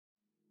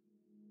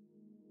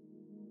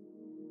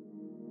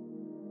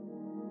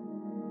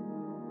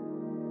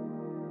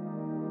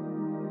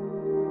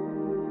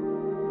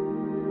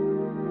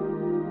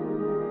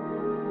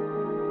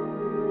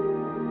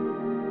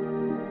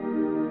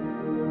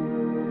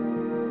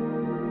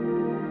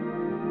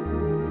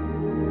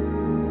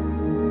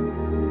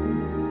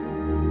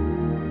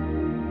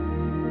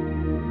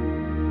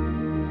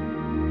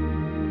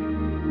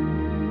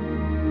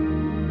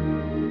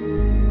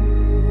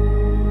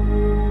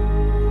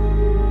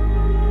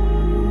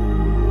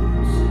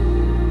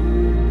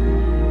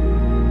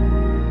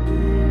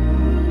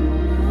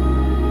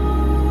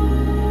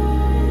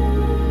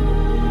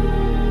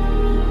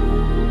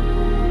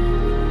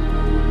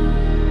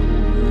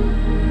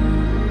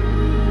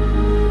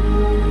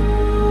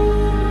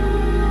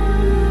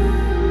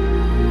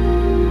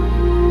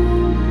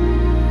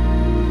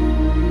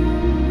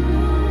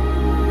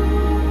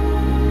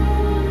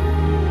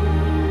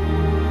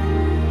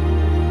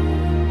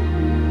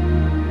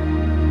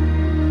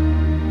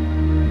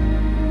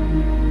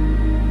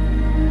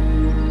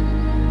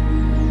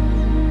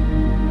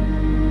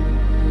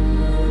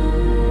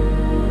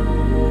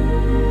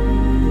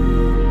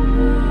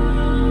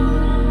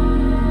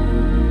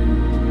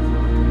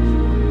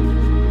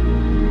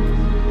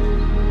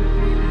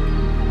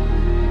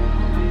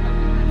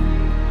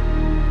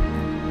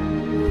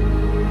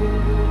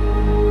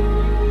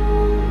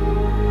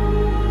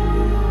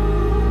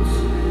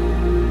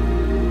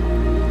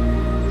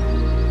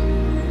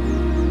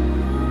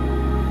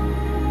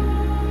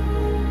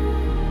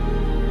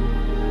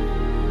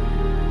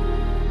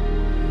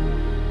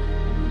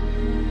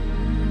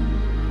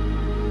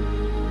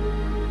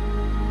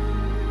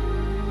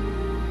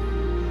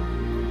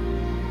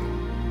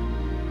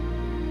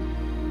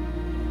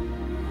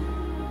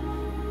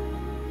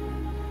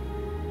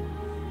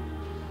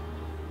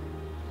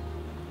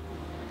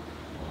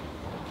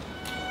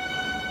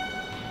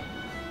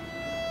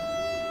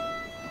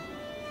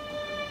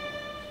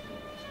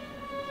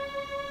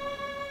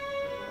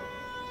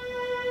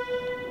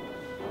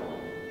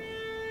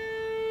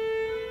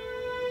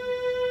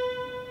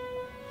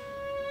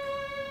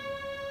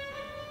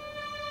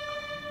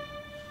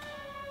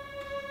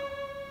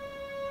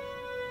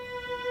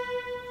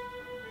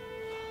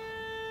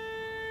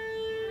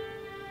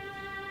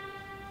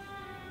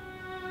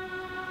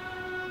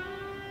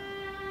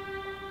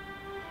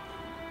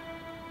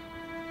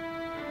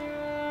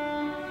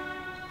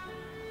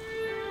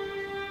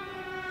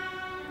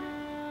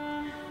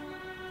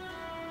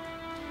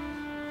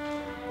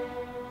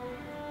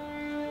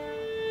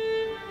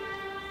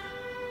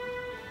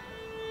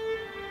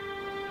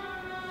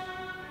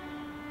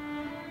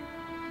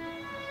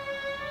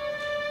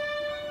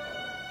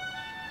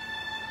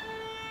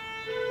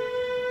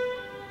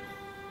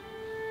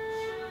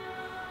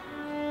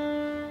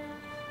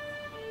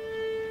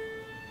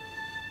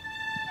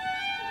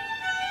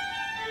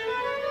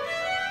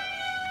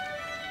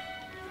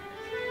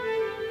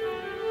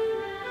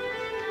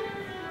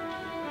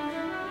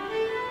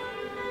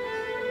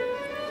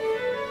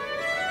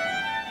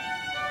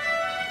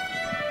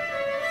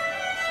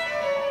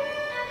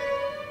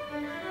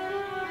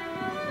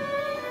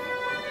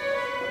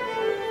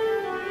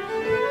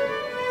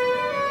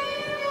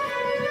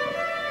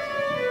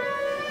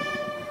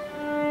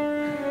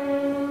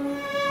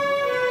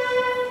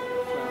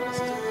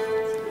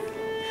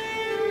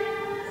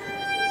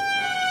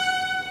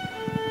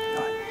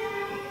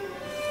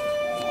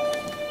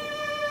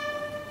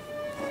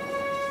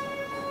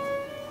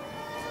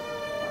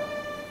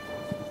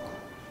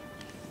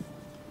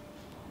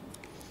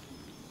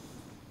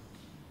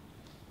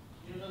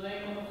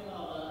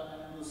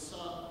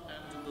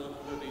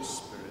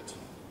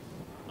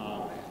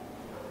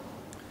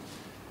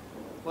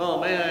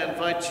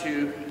like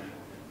to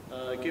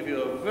give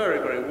you a very,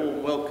 very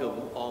warm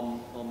welcome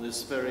on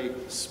this very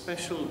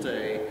special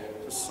day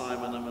for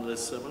Simon and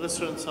Melissa.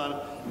 Melissa and Simon,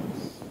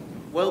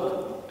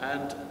 welcome.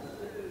 And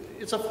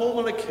it's a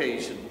formal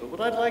occasion, but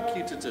what I'd like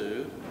you to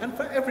do, and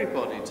for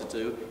everybody to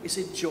do, is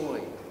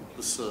enjoy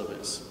the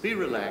service. Be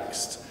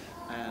relaxed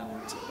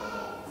and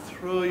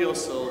throw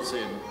yourselves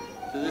in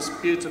to this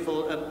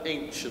beautiful and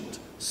ancient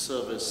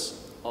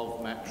service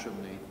of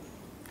matrimony.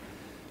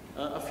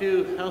 A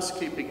few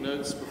housekeeping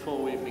notes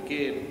before we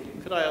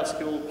begin. Could I ask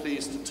you all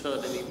please to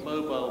turn any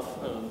mobile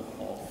phone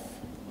off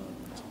a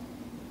moment.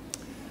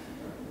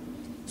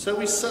 So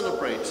we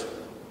celebrate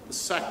the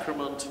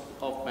sacrament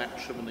of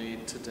matrimony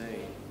today,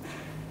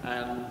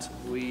 and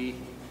we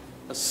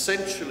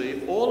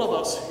essentially, all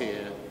of us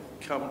here,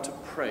 come to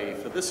pray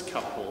for this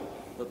couple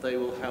that they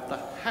will have the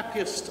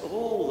happiest of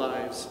all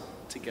lives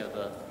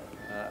together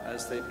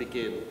as they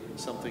begin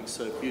something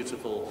so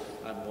beautiful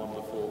and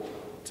wonderful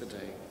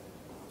today.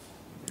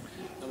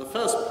 Now, the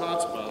first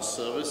part of our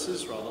service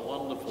is rather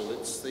wonderful.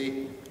 It's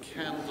the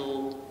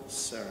candle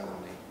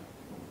ceremony.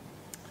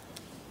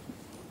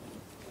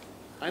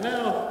 I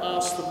now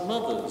ask the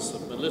mothers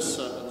of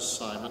Melissa and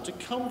Simon to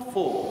come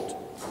forward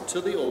to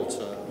the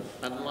altar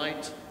and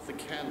light the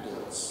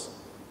candles.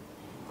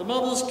 The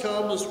mothers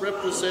come as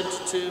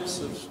representatives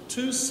of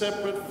two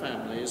separate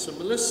families, and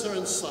Melissa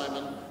and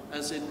Simon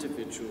as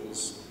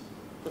individuals.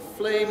 The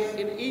flame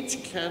in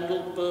each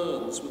candle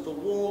burns with the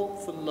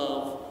warmth and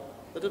love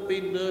that have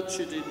been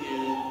nurtured in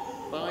you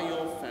by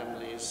your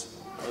families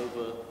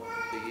over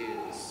the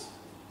years.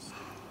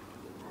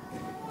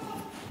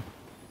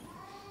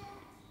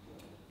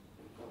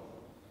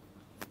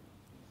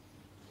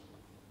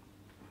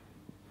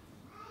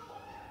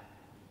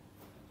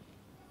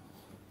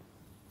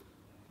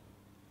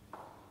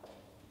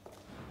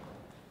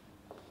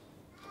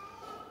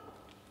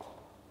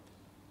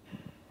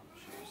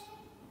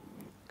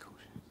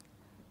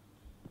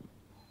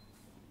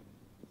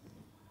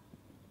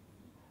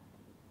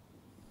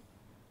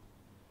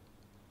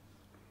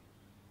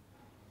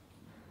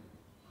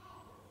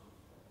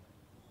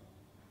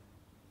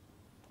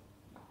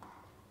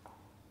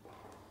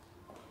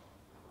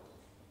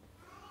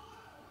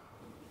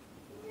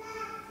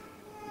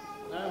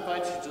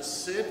 To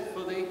sit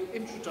for the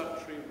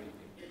introductory reading.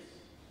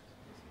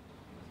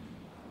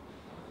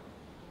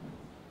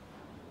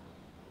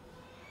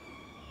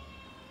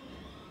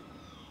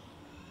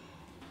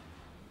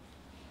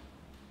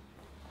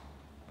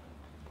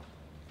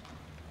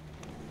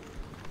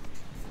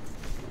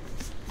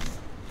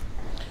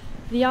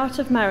 The art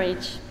of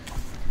marriage.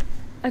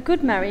 A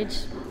good marriage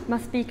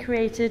must be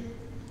created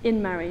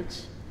in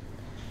marriage.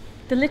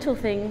 The little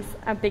things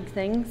are big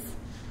things.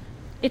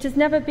 It has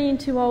never been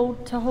too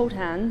old to hold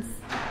hands.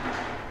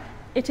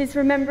 It is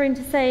remembering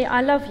to say,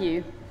 I love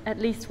you, at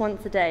least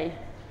once a day.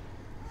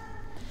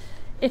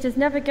 It is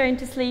never going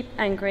to sleep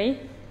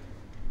angry.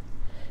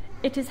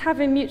 It is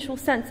having mutual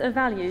sense of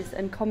values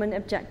and common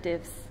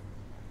objectives.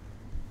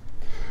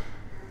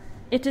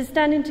 It is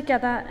standing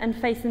together and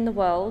facing the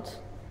world.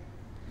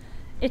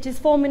 It is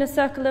forming a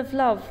circle of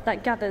love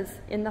that gathers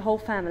in the whole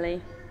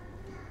family.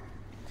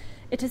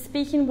 It is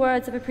speaking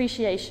words of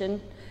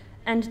appreciation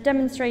and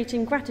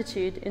demonstrating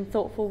gratitude in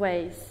thoughtful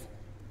ways.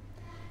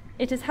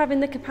 It is having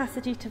the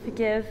capacity to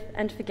forgive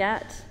and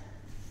forget.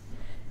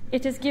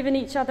 It is giving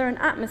each other an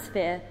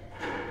atmosphere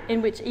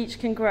in which each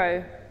can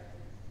grow.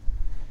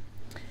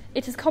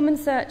 It is common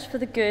search for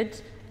the good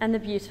and the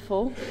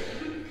beautiful.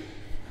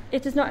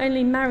 It is not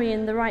only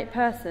marrying the right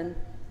person,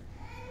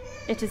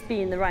 it is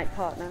being the right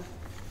partner.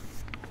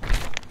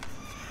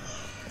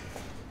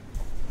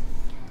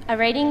 A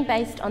reading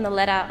based on the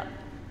letter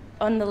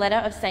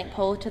of St.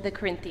 Paul to the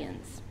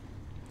Corinthians.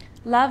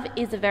 Love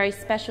is a very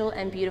special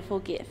and beautiful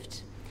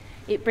gift.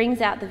 It brings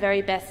out the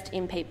very best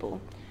in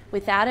people.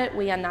 Without it,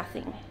 we are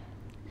nothing.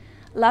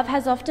 Love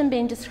has often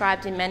been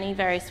described in many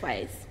various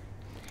ways.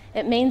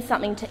 It means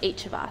something to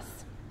each of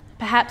us.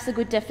 Perhaps a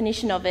good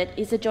definition of it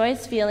is a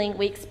joyous feeling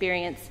we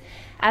experience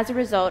as a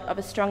result of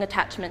a strong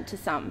attachment to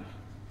some.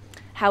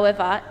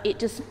 However, it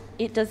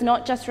does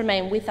not just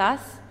remain with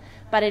us,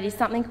 but it is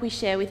something we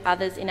share with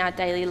others in our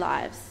daily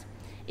lives.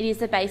 It is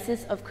the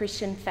basis of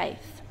Christian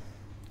faith.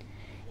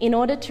 In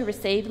order to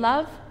receive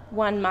love,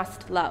 one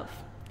must love.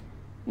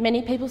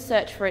 Many people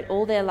search for it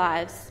all their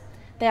lives.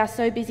 They are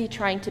so busy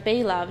trying to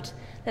be loved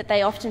that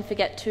they often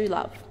forget to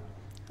love.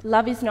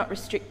 Love is not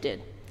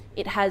restricted.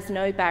 It has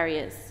no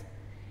barriers.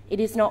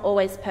 It is not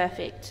always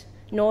perfect,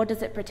 nor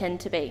does it pretend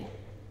to be.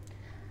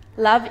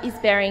 Love is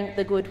bearing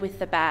the good with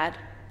the bad.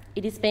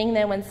 It is being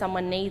there when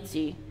someone needs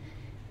you.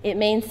 It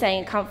means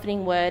saying a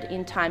comforting word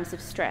in times of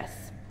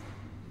stress.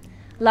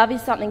 Love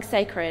is something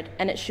sacred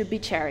and it should be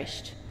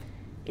cherished.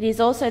 It is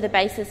also the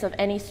basis of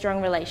any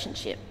strong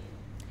relationship.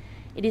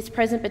 It is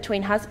present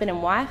between husband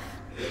and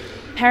wife,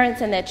 parents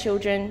and their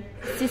children,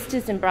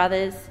 sisters and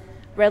brothers,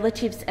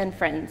 relatives and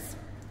friends.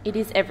 It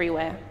is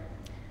everywhere.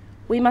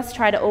 We must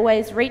try to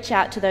always reach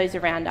out to those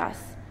around us.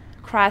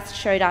 Christ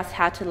showed us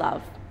how to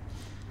love.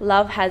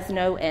 Love has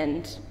no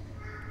end.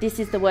 This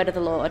is the word of the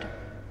Lord.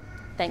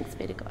 Thanks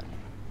be to God.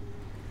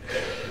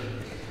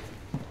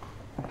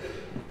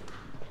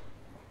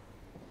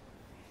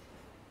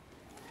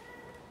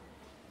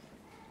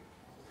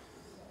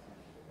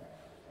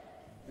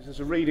 There's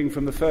a reading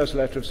from the first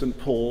letter of St.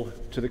 Paul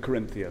to the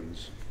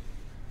Corinthians.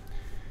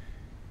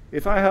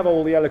 If I have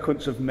all the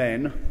eloquence of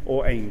men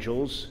or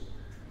angels,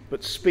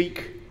 but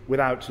speak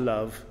without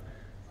love,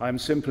 I am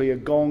simply a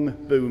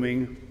gong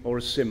booming or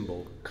a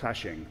cymbal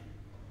clashing.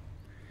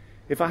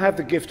 If I have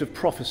the gift of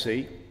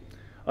prophecy,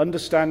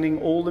 understanding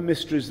all the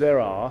mysteries there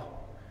are,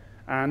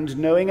 and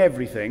knowing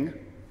everything,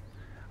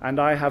 and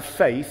I have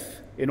faith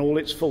in all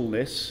its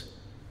fullness,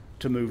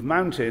 to move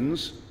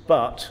mountains,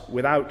 but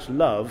without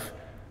love,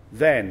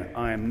 then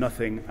I am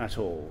nothing at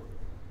all.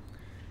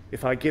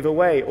 If I give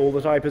away all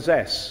that I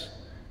possess,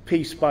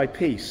 piece by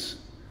piece,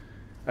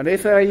 and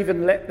if I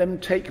even let them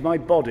take my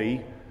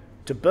body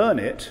to burn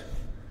it,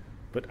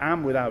 but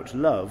am without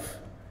love,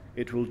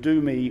 it will do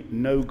me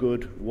no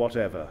good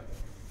whatever.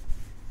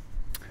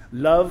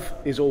 Love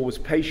is always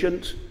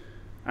patient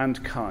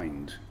and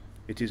kind.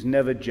 It is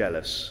never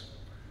jealous.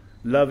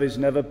 Love is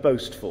never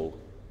boastful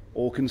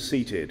or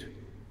conceited.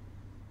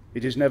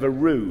 It is never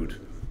rude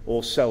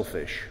or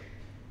selfish.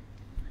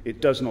 It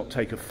does not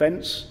take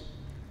offense,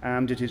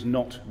 and it is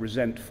not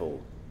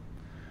resentful.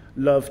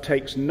 Love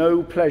takes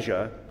no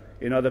pleasure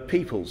in other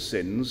people's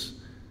sins,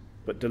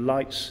 but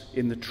delights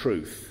in the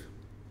truth.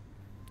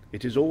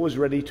 It is always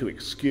ready to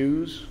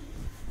excuse,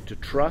 to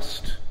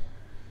trust,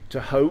 to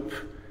hope,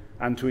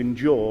 and to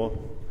endure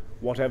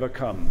whatever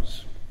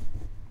comes.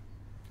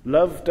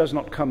 Love does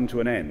not come to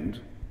an end,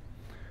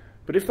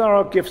 but if there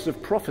are gifts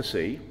of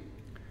prophecy,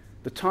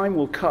 the time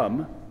will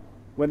come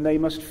when they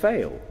must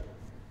fail,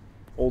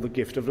 or the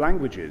gift of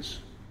languages.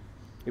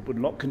 It will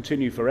not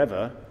continue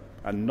forever,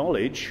 and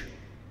knowledge,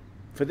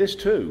 for this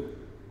too,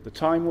 the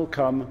time will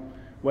come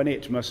when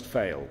it must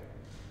fail.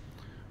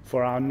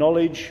 For our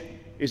knowledge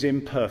is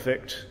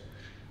imperfect,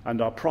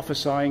 and our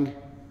prophesying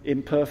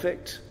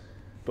imperfect,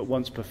 but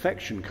once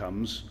perfection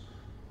comes,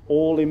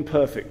 all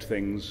imperfect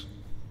things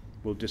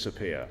will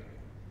disappear.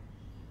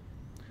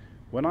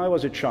 When I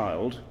was a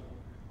child,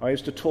 I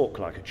used to talk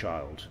like a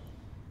child,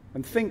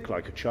 and think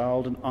like a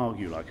child, and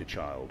argue like a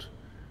child.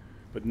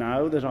 But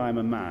now that I am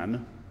a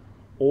man,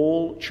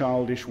 all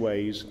childish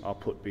ways are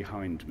put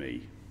behind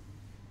me.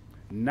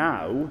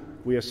 Now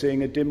we are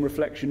seeing a dim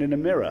reflection in a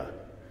mirror,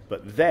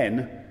 but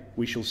then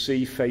we shall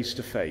see face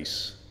to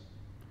face.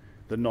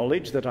 The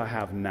knowledge that I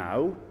have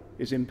now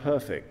is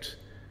imperfect,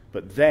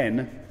 but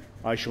then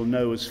I shall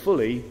know as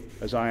fully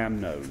as I am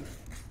known.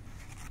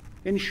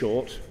 In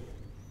short,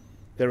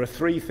 there are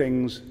three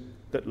things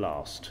that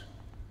last: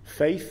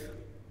 faith,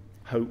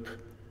 hope,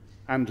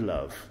 and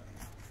love.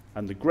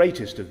 And the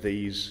greatest of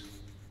these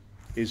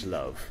is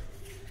love.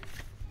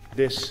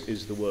 This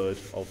is the word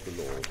of the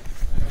Lord.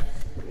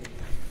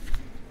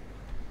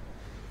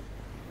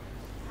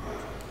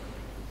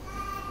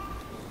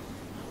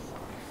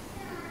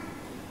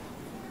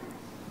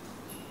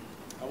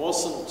 I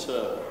wasn't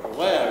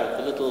aware of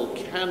the little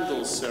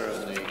candle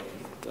ceremony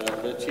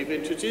that you've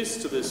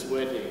introduced to this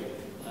wedding,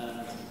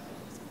 and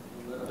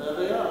there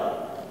they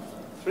are,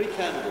 three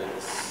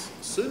candles,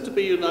 soon to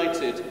be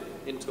united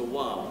into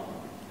one,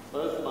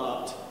 both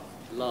marked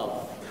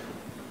love.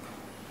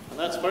 And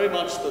that's very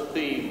much the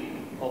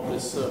theme of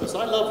this service.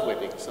 I love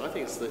weddings. I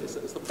think it's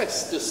the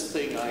bestest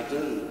thing I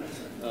do,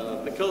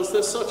 because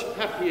they're such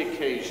happy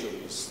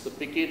occasions, the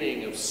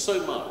beginning of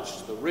so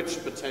much, the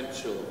rich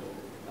potential,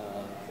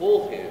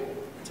 all here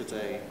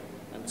today.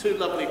 And two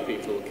lovely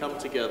people come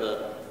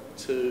together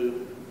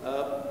to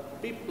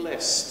be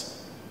blessed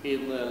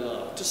in their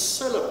love, to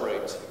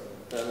celebrate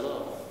their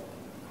love.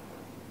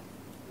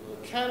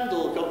 The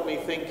candle got me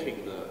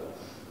thinking, though.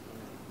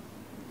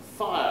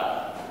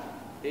 Fire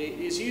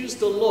is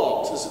used a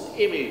lot as an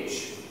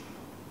image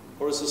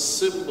or as a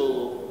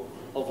symbol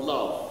of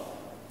love,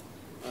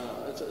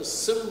 a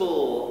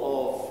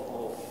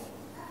symbol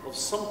of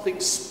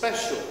something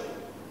special.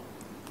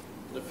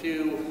 In a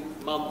few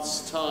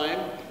months' time,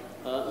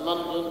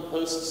 London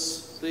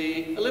hosts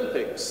the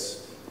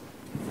Olympics,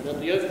 and at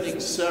the opening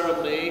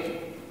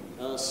ceremony,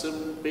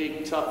 some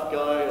big tough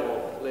guy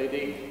or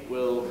lady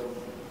will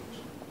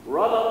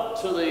run up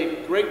to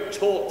the great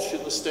torch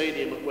in the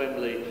stadium at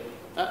Wembley,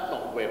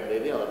 not Wembley,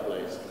 the other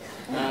place,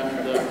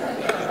 and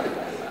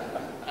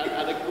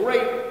a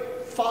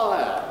great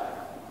fire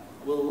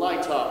will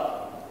light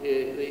up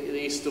in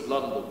the east of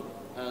London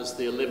as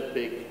the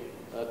Olympic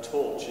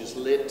torch is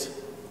lit,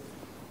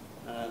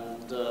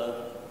 and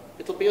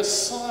it'll be a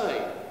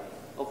sign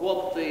of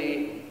what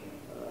the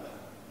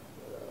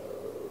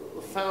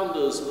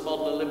founders of the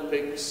modern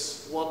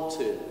Olympics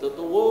wanted, that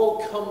the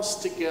world comes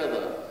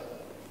together,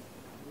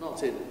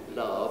 not in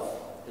love,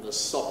 in a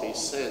soppy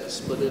sense,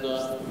 but in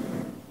a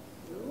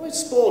way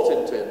sport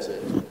intends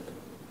it.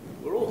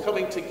 We're all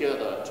coming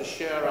together to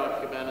share our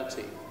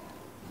humanity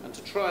and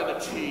to try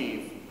and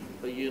achieve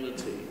a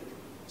unity.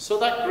 So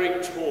that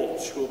great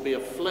torch will be a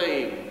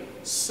flame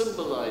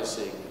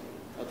symbolizing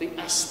the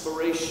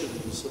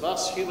aspirations of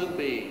us human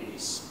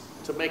beings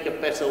to make a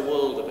better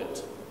world of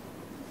it.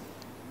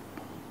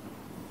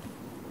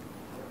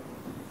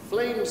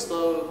 Flames,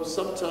 though,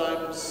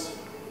 sometimes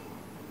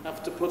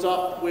have to put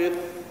up with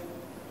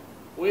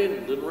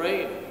wind and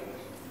rain.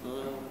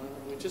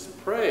 We just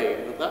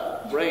praying that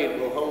that rain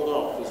will hold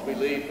off as we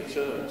leave the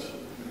church.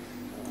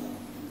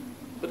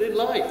 But in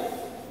life,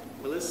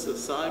 Melissa,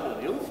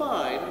 Simon, you'll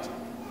find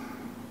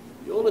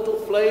your little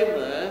flame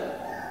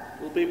there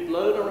will be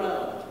blown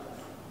around.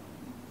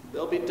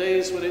 There'll be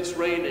days when it's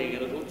raining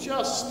and it'll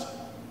just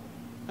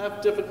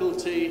have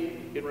difficulty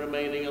in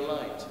remaining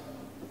alight.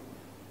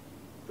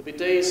 There'll be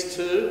days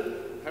too,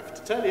 I have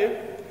to tell you,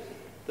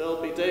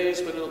 there'll be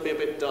days when it'll be a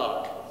bit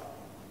dark.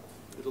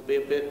 It'll be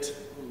a bit,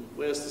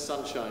 where's the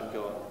sunshine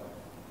gone?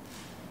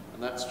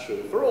 And that's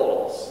true for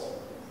all of us.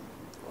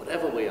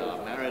 Whatever we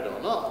are, married or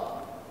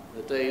not,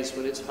 there are days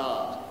when it's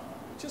hard.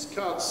 We just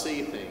can't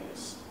see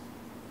things.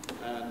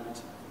 And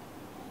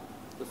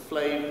the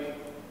flame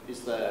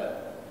is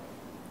there.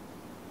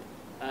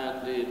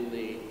 And in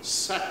the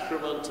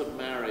sacrament of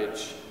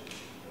marriage,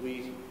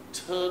 we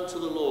turn to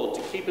the Lord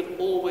to keep it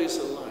always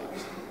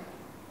alight.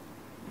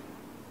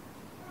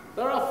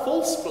 There are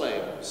false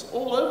flames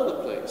all over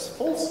the place,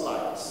 false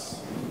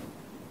lights.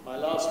 My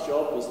last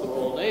job was the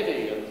Royal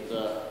Navy,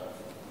 and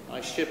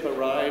my ship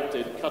arrived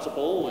in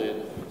Cutterball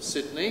in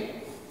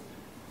Sydney,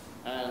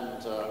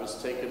 and I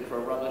was taken for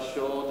a run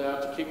ashore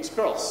down to King's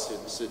Cross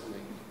in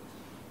Sydney.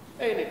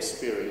 An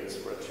experience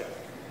for a chap.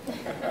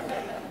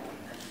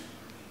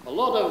 A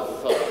lot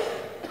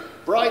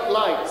of bright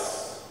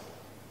lights,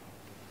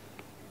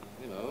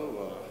 you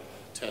know,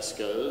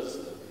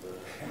 Tesco's,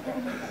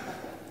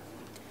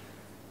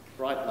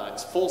 bright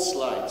lights, false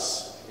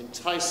lights,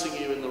 enticing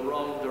you in the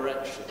wrong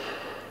direction.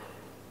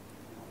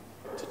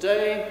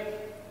 Today,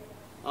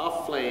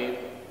 our flame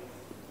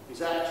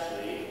is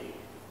actually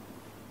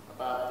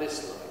about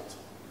this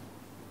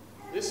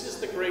light. This is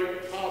the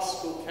great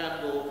Paschal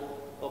candle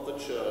of the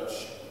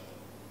church,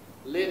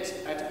 lit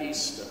at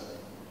Easter.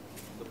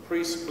 The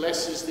priest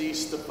blesses the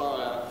Easter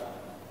fire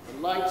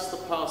and lights the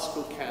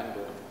Paschal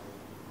candle.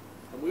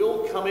 And we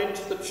all come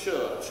into the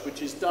church,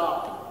 which is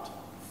darkened,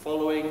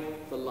 following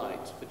the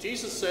light. But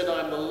Jesus said,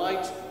 I'm the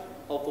light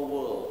of the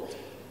world.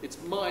 It's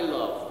my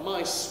love,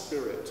 my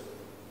spirit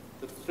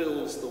that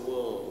fills the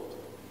world.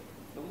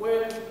 And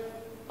when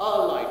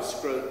our lights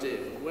grow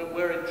dim, when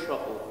we're in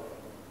trouble,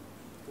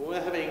 when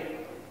we're having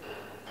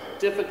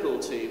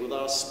difficulty with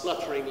our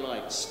spluttering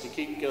lights to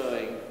keep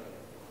going,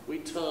 we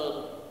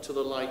turn to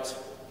the light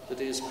that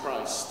is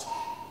Christ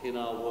in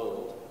our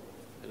world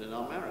and in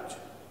our marriage.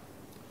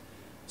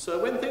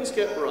 So when things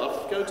get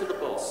rough, go to the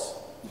boss.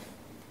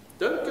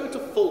 Don't go to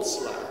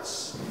false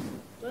lights.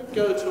 Don't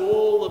go to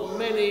all the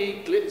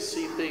many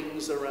glitzy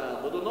things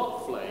around that are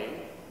not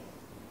flame.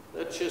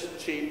 They're just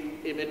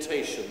cheap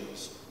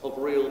imitations of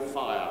real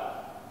fire,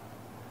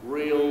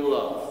 real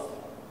love,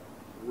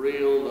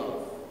 real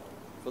love.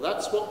 For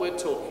that's what we're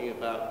talking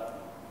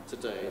about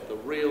today, the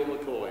real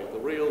McCoy, the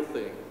real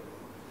thing.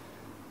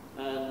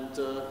 And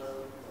the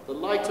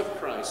light of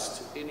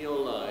Christ in your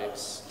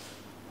lives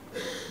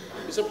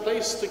is a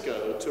place to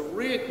go to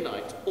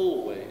reignite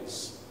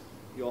always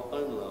your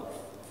own love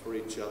for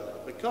each other.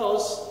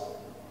 Because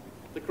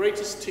the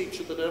greatest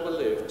teacher that ever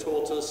lived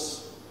taught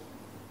us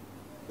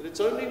that it's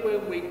only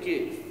when we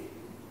give,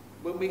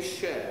 when we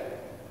share,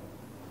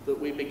 that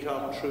we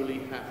become truly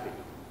happy.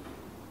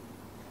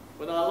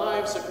 When our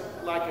lives are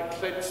like a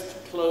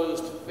clenched,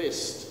 closed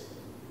fist,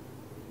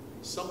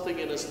 something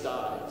in us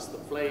dies, the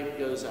flame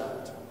goes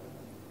out.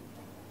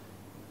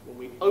 When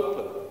we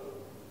open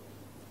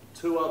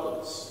to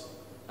others,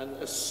 and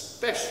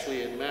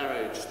especially in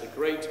marriage, the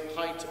great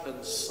height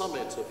and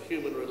summit of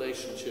human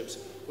relationships,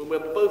 when we're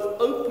both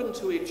open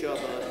to each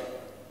other,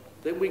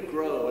 then we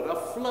grow and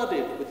are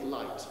flooded with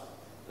light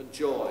and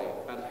joy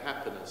and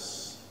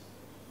happiness.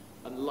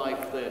 And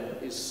life then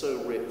is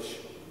so rich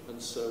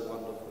and so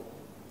wonderful.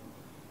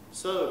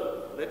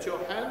 So, let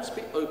your hands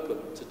be open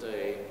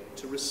today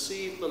to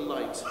receive the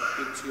light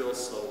into your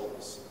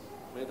souls.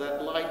 May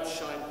that light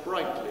shine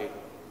brightly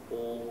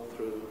all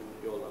through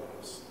your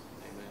lives.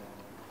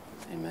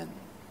 Amen. Amen.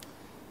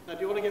 Now,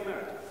 do you want to get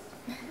married?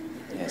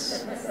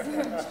 Yes.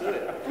 Let's do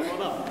it. Come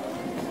on up.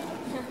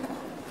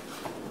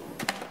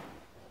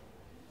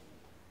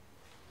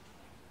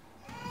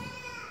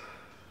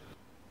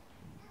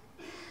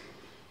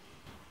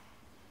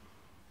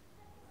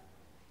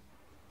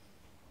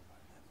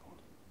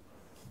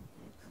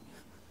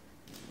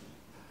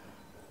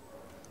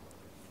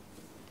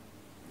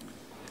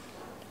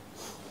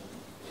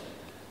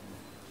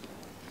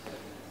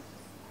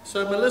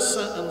 So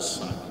Melissa and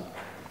Simon,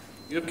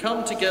 you have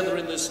come together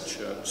in this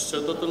church so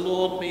that the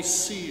Lord may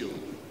seal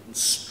and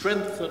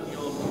strengthen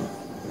your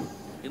love.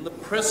 In the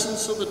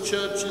presence of the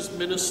church's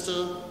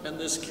minister and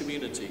this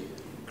community,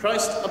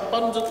 Christ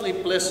abundantly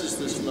blesses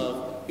this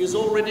love. He has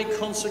already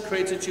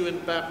consecrated you in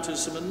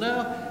baptism, and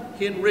now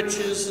he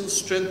enriches and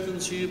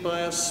strengthens you by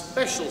a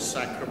special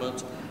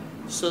sacrament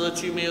so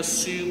that you may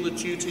assume the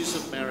duties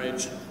of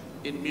marriage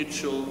in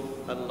mutual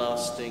and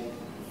lasting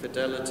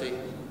fidelity.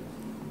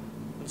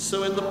 And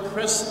so in the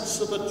presence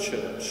of the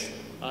church,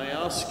 I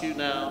ask you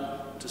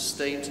now to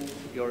state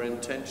your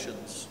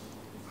intentions.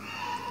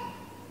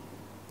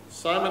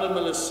 Simon and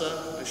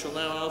Melissa, I shall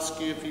now ask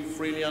you if you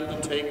freely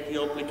undertake the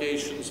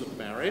obligations of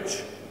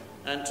marriage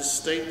and to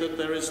state that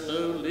there is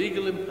no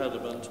legal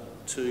impediment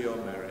to your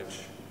marriage.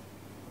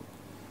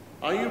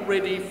 Are you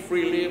ready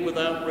freely and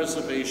without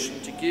reservation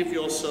to give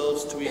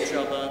yourselves to each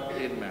other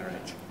in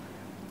marriage?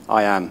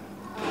 I am.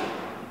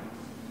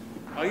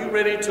 Are you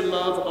ready to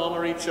love and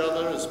honour each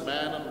other as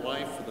man and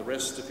wife for the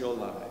rest of your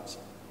lives?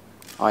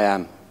 I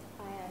am.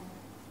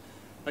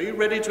 Are you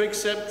ready to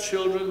accept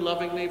children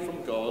lovingly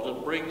from God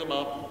and bring them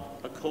up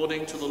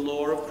according to the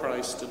law of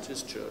Christ and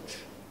his church?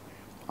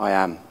 I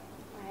am.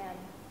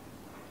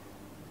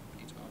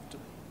 Repeat after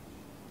me.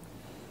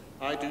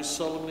 I do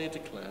solemnly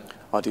declare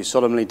I do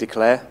solemnly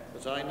declare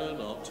that I know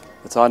not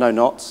that I know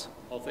not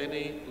of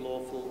any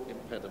lawful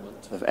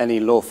impediment of any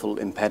lawful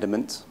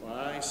impediment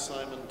why I,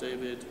 Simon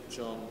David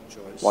John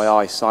Joyce, why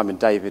I, Simon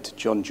David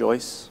John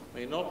Joyce,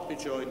 may not be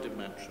joined in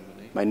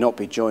matrimony may not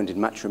be joined in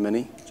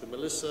matrimony to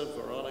Melissa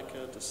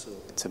Veronica de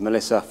Silva. to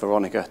Melissa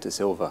Veronica de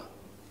Silva.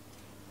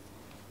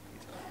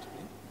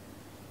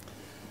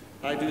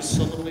 I do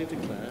solemnly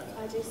declare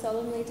I do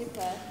solemnly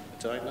declare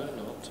that I know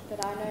not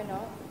that I know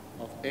not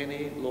of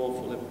any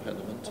lawful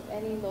impediment of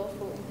any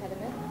lawful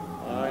impediment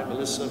I,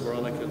 Melissa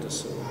Veronica de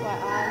Silva, why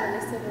I,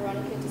 Melissa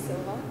Veronica de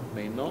Silva,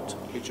 may not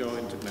be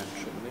joined in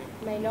matrimony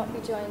may not be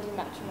joined in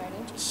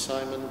matrimony to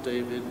Simon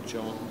David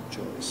John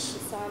Joyce. to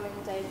Simon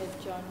David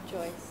John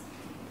Joyce.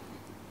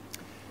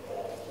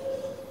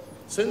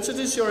 Since it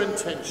is your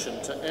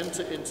intention to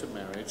enter into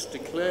marriage,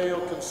 declare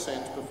your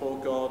consent before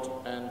God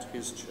and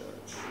his church.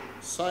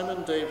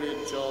 Simon David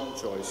John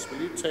Joyce,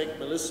 will you take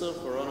Melissa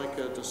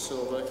Veronica de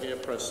Silva, here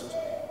present,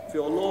 for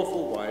your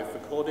lawful wife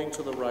according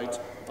to the rite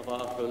of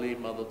our Holy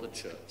Mother the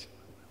Church?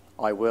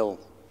 I will.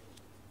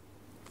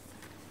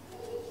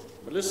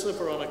 Melissa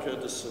Veronica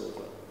de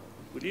Silva,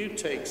 will you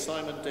take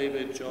Simon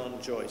David John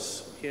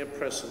Joyce, here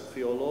present, for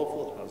your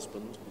lawful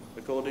husband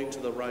according to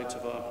the rite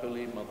of our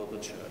Holy Mother the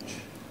Church?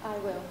 I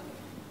will.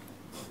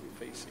 We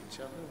face each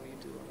other, we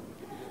do what I'm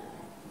giving you.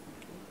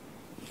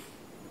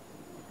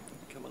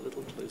 Come a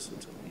little closer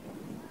to me.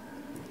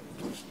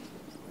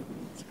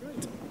 That's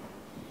great.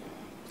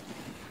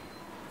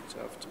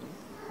 After me.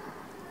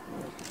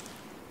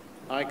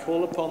 I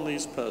call upon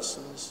these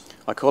persons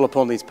I call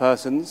upon these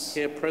persons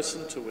here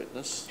present to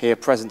witness here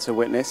present to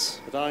witness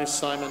that I,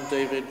 Simon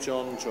David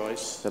John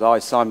Joyce, that I,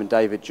 Simon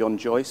David John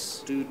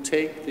Joyce, do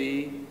take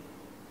thee,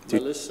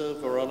 Melissa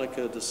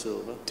Veronica de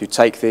Silva, do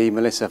take thee,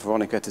 Melissa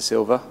Veronica de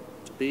Silva,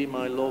 to be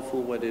my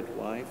lawful wedded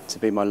wife, to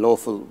be my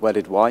lawful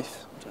wedded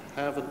wife, to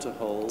have and to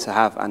hold,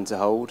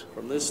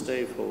 from this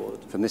day forward,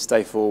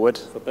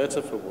 for better,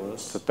 for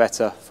worse,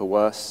 for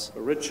worse,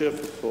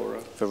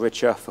 for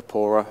richer, for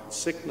poorer,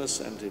 sickness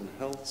and in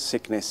health,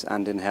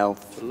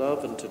 to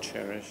love and to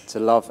cherish,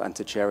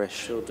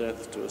 till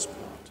death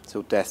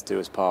do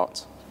us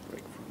part.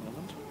 Break for a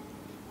moment.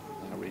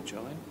 Now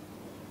rejoin.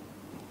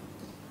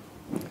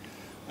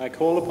 I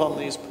call upon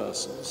these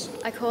persons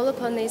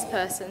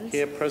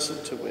here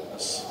present to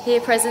witness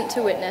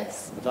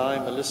that I,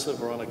 Melissa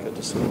Veronica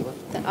de Silva,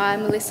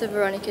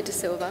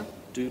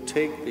 do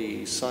take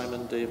thee,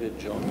 Simon David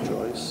John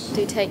Joyce,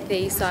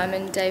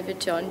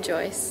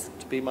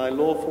 to be my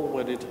lawful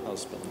wedded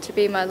husband,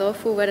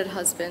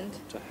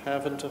 to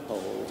have and to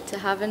hold,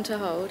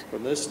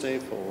 from this day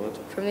forward,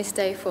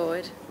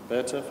 for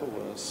better, for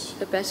worse,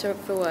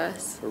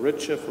 for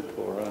richer, for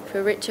poorer,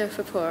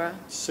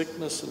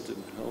 sickness and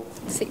in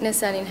health,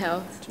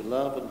 to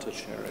love and to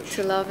cherish,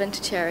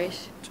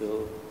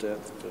 till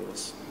death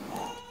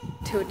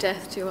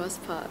do us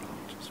part.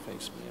 Just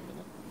face me a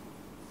minute.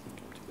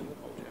 Come together,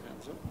 hold your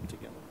hands up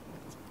together.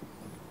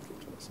 A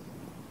little closer.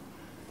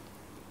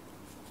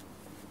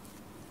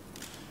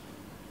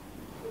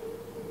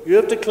 You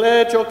have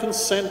declared your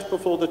consent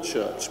before the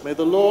church. May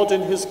the Lord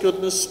in his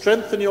goodness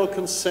strengthen your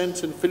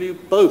consent and fill you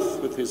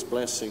both with his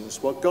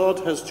blessings. What God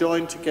has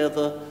joined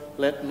together,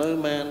 let no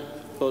man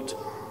put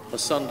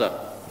asunder.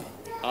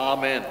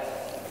 Amen.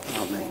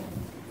 Amen.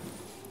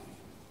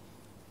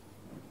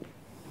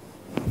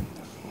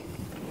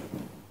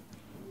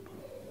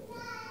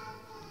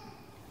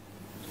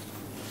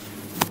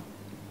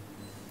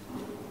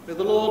 May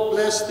the Lord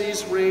bless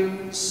these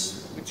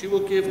rings, which you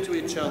will give to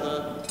each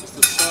other as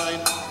the sign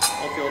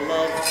of your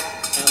love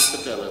and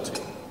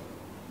fidelity.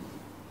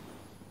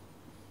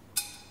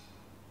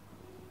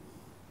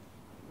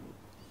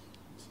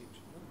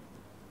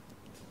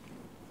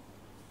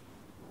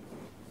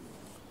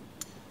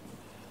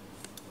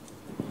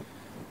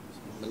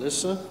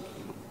 Melissa,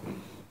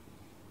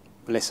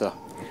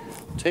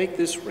 take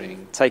this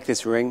ring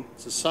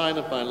as a sign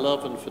of my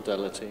love and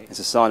fidelity.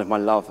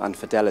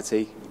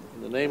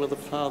 In the name of the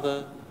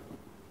Father,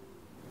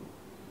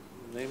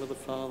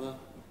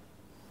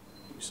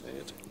 you say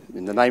it.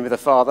 In the name of the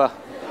Father.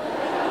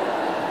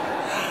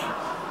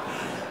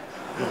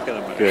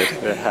 Good.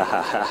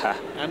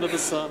 And of the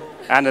Son.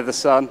 And of the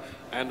Son.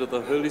 And of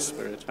the Holy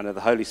Spirit. And of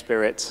the Holy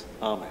Spirit.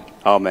 Amen.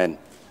 Amen.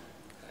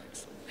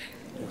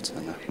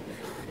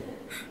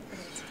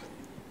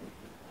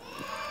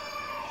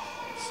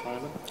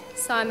 Simon.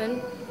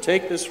 Simon,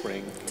 take this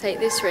ring take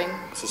this ring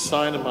as a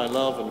sign of my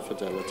love and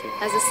fidelity.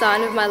 as a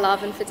sign of my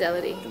love and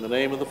fidelity. In the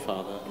name of the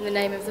Father, In the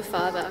name of the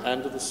Father,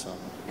 and of the Son,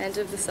 and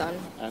of the Son,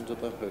 and of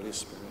the Holy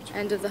Spirit.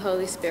 and of the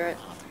Holy Spirit.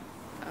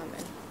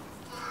 Amen.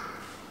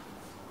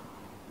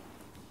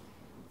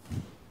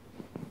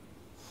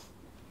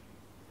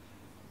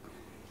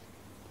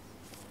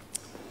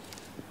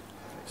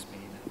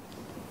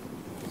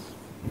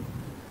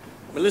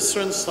 Melissa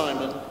and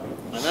Simon,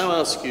 I now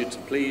ask you to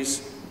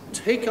please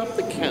take up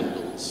the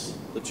candles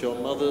that your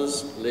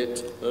mothers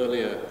lit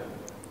earlier.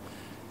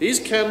 These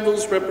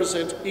candles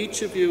represent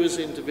each of you as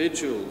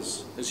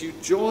individuals. As you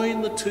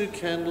join the two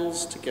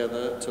candles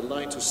together to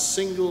light a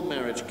single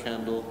marriage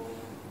candle,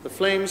 the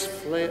flames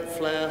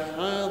flare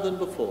higher than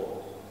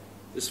before.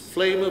 This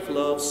flame of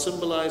love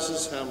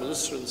symbolizes how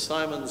Melissa and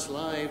Simon's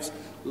lives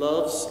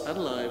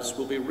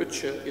will be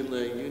richer in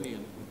their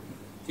union.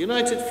 The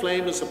united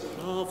flame is a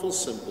powerful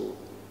symbol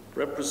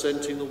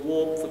representing the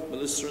warmth of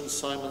Melissa and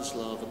Simon's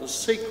love and the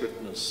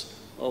sacredness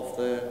of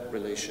their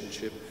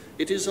relationship.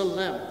 It is a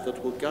lamp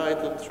that will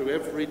guide them through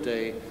every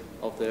day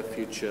of their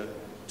future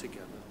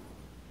together.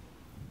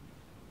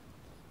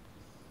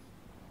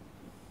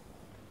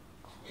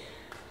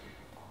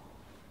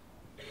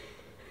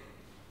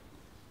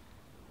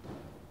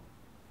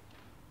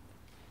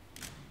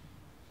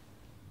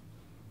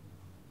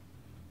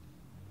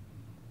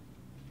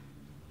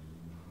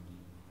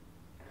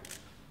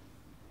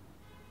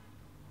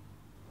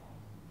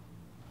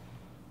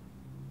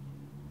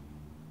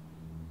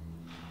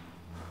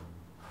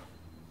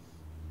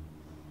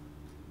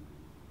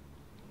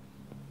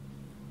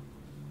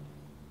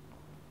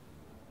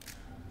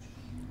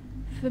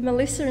 For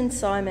Melissa and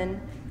Simon,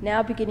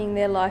 now beginning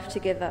their life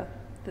together,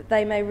 that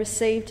they may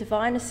receive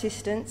divine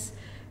assistance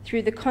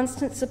through the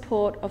constant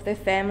support of their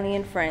family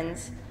and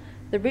friends,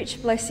 the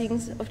rich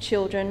blessings of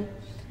children,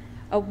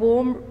 a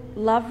warm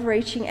love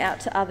reaching out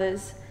to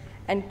others,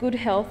 and good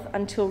health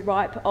until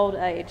ripe old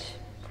age.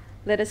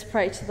 Let us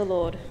pray to the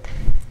Lord.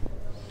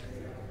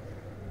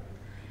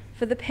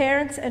 For the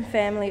parents and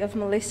family of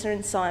Melissa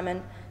and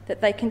Simon,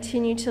 that they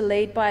continue to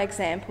lead by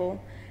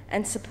example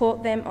and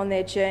support them on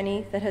their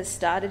journey that has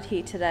started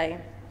here today.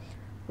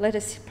 Let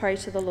us pray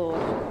to the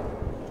Lord.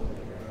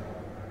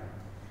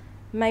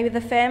 May the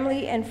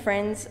family and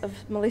friends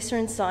of Melissa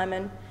and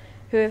Simon,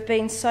 who have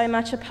been so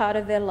much a part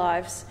of their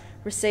lives,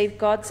 receive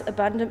God's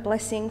abundant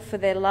blessing for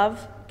their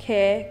love,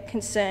 care,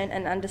 concern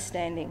and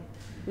understanding.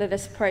 Let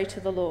us pray to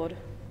the Lord.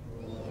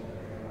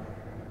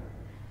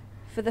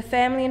 For the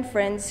family and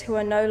friends who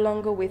are no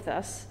longer with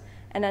us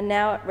and are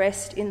now at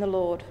rest in the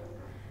Lord,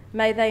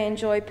 may they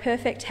enjoy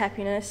perfect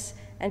happiness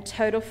and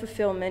total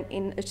fulfilment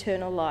in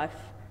eternal life.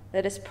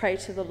 Let us pray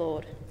to the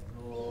Lord.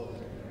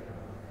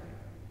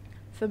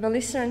 For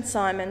Melissa and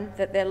Simon,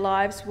 that their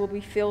lives will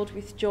be filled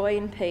with joy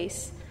and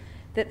peace,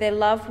 that their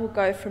love will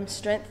go from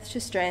strength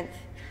to strength,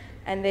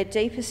 and their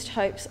deepest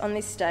hopes on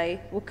this day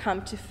will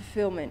come to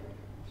fulfilment.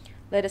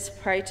 Let us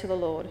pray to the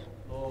Lord.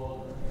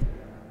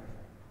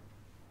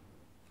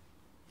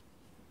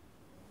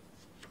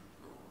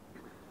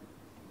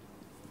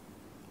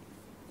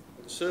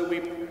 So we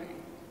pray,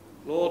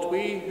 Lord,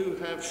 we who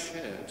have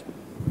shared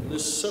in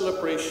this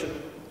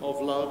celebration of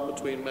love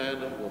between man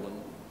and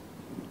woman,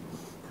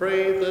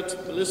 pray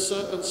that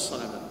Melissa and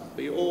Simon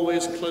be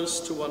always close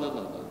to one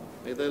another.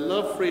 May their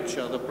love for each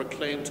other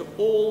proclaim to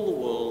all the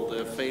world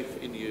their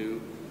faith in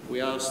you.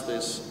 We ask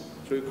this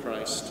through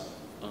Christ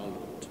our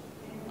Lord.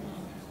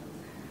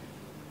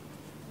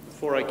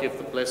 Before I give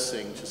the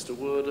blessing, just a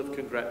word of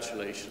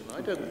congratulation.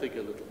 I don't think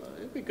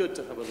it'd be good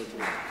to have a little.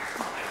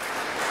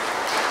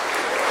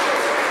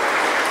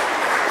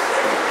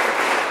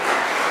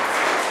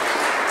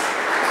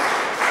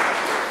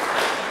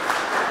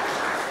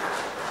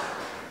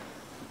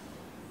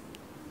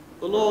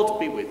 The Lord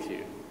be with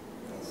you.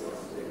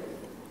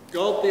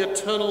 God, the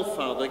eternal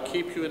Father,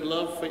 keep you in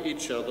love for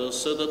each other,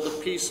 so that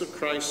the peace of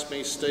Christ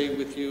may stay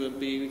with you and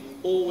be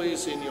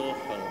always in your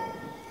home.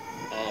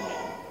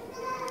 Amen.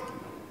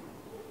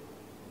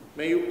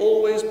 May you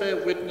always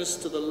bear witness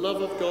to the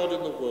love of God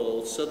in the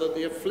world, so that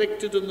the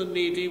afflicted and the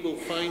needy will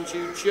find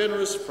you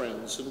generous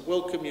friends and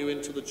welcome you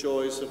into the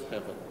joys of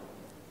heaven.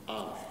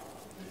 Amen.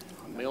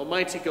 May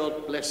Almighty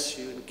God bless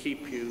you and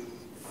keep you,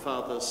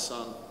 Father,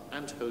 Son,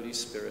 and Holy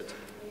Spirit.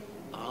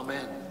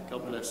 Amen.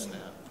 God bless now.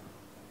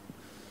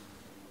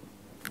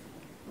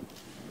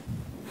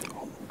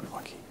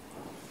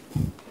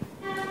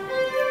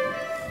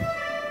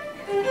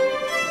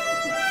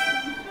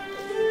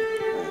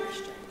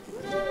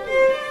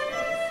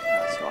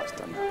 That's nice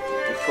done.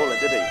 Didn't call it,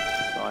 did he?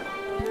 Right.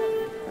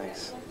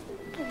 Nice.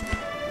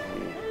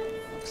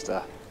 Good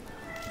stuff.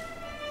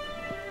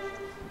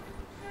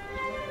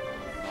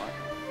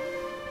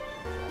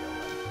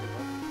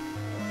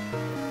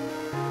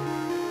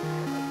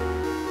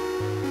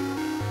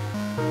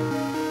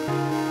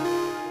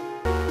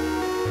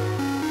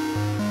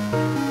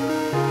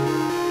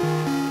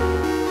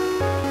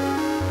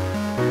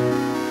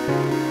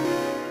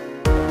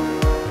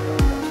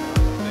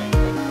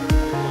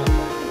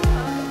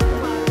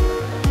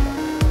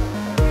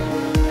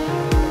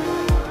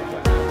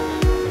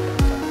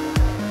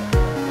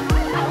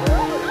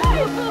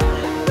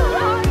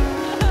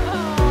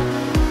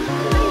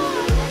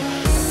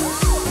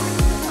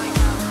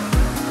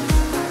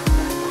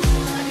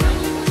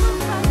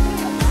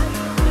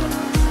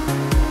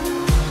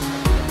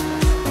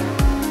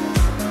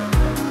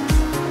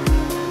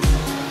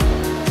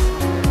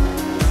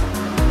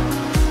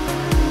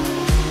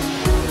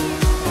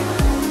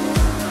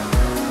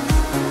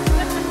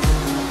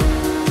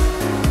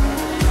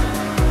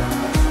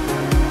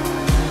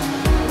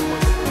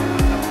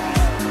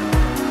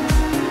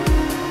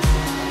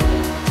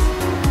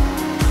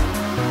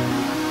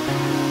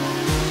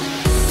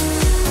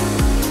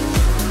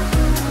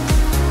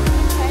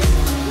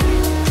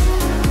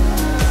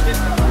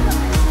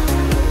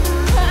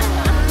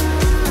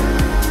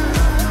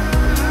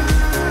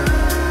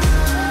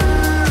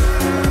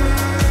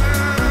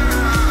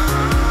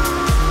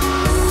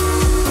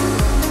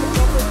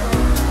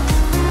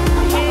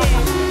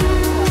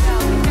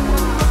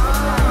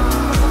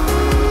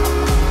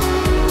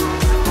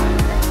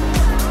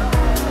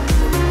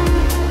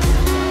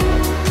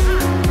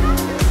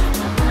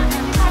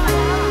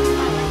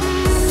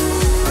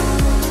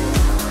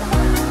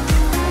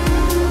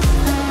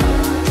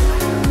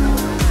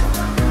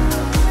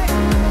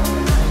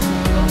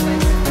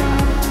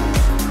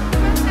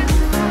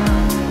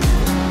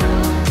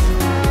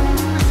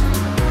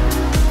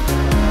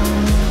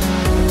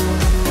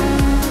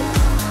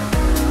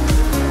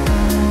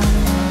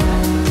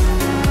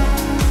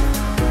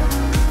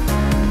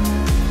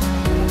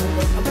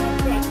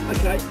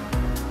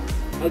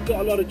 I've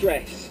got a lot of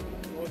dress.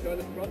 You want to go in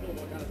the front or want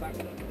to go in the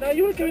back? No,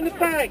 you want to go in the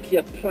back,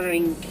 you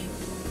plank.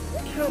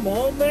 Come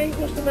on, mate,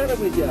 what's the matter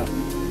with you?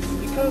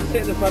 You can't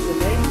sit in the front with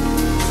me.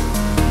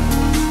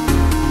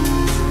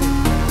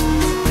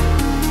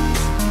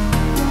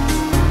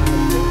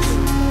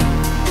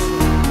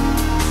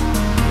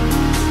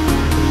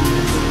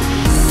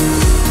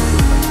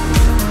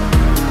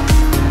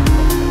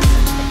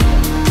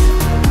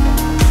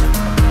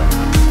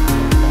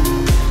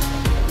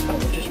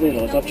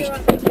 I've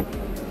just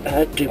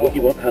do what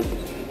you want, Han.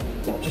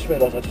 I just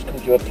realised I just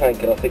called you a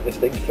plank and I think this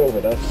thing's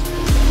filming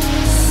us.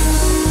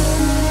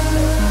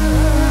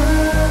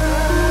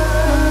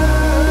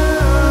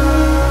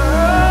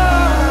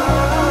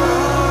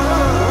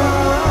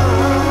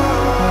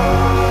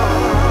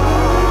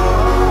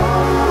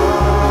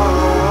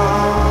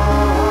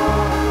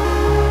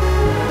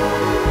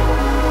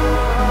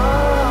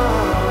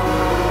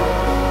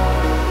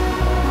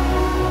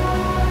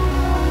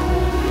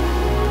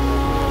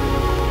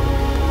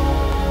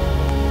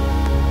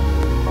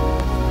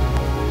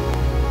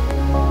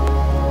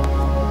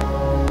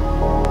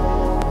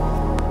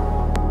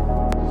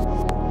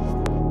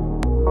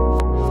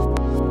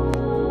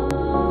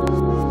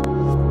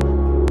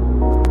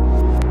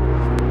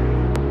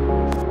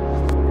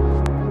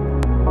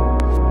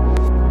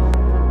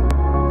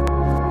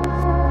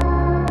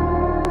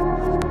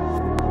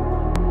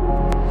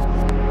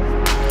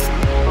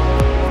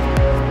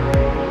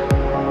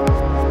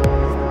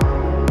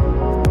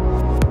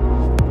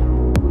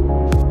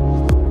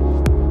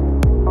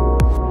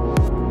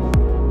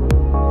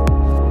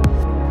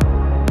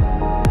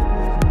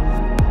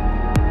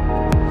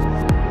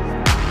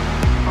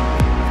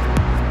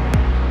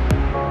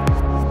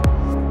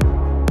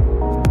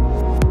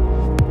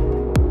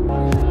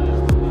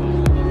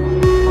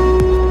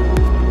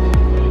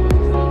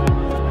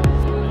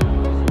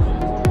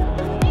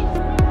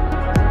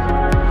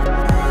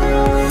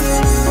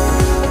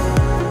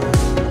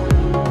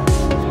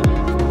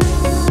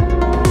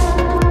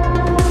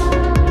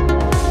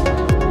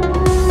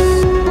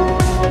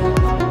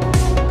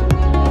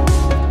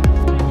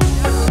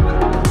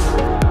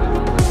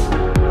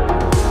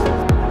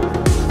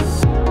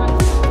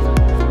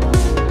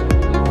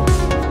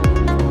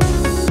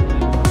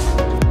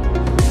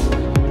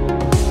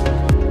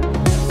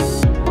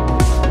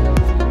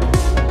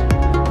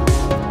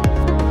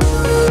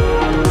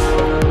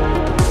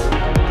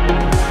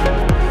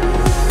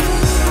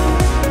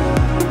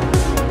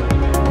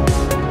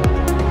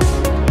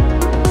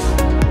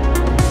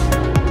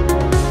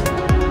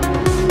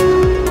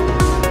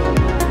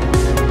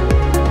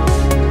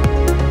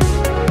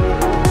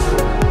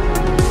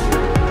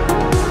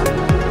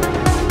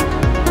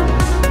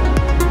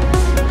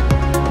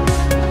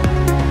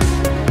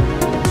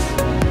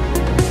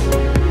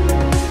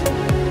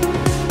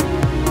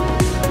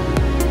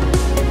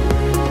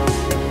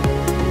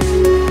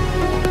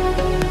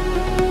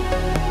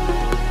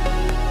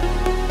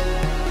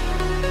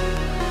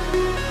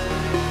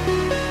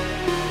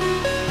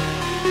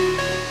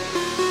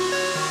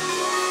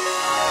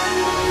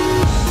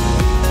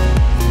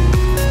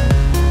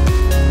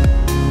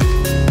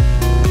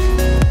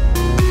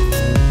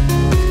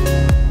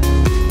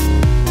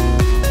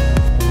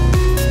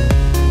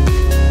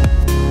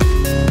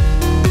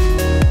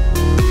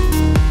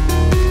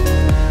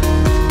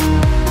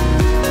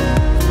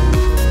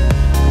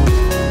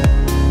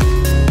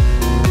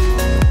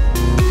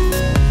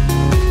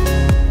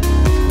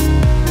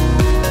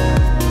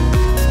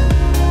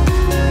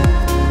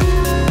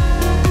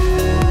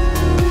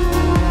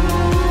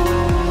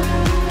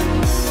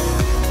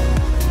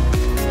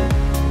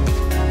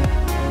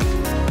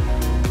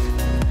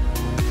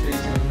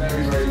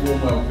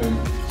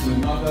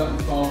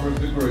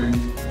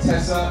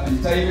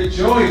 and David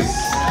Joyce.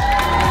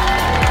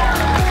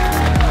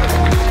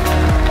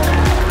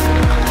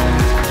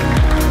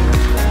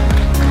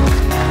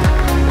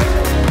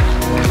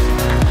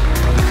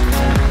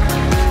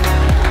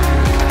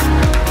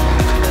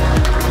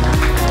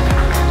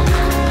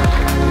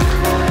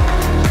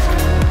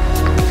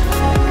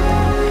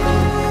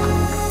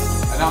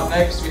 And up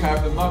next we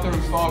have the mother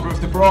and father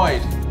of the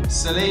bride,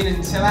 Celine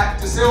and Tilak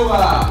da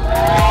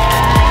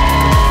Silva.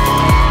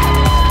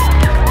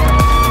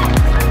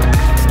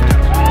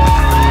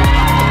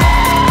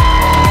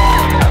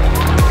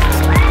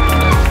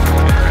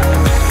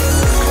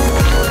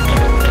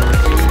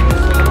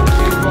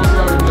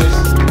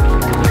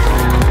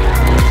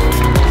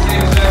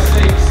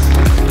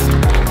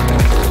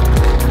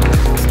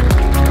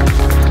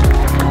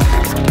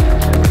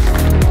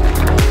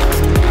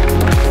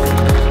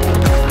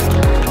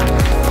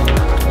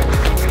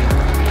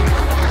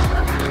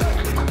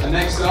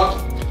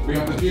 We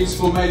have the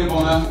beautiful maid of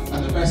honour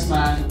and the best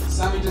man,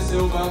 Sammy da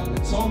Silva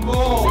and Tom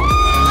Ball.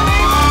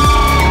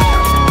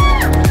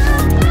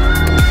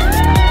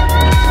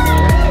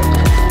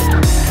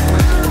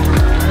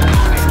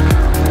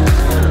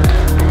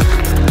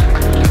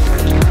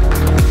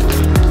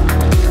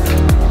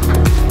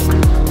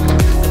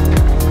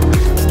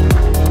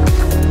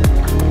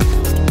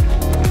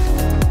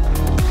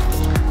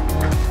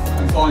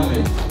 And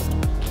finally,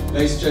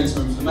 ladies and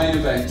gentlemen, for the main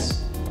event,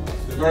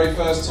 the very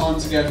first time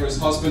together as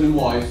husband and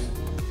wife,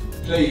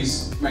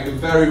 please make a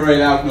very, very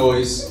loud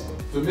noise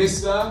for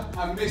Mr.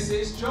 and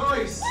Mrs.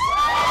 Joyce.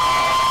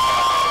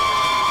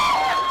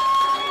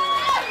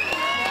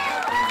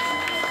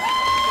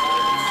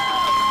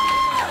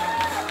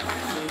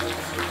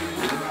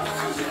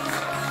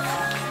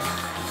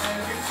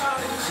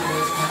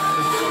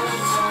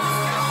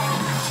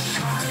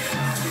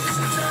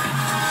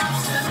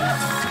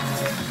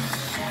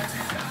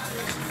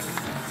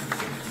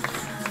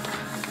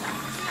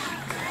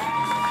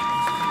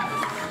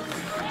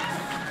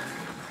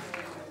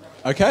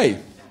 Okay,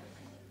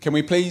 can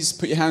we please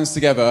put your hands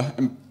together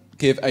and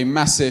give a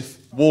massive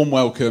warm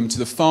welcome to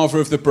the father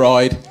of the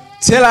bride,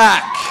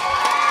 Tilak.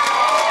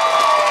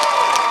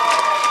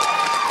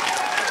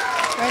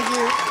 Thank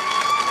you.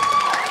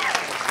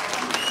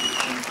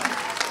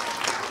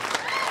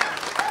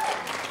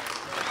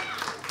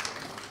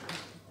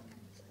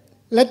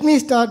 Let me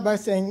start by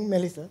saying,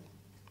 Melissa,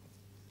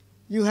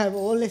 you have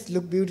always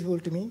looked beautiful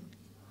to me.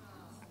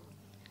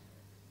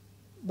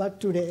 But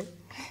today,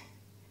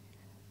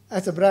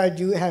 as a bride,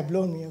 you have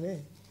blown me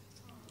away.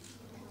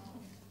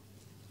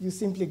 You're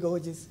simply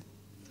gorgeous.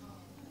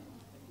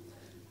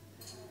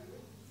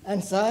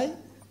 And Sai,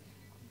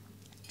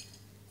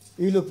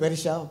 you look very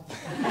sharp.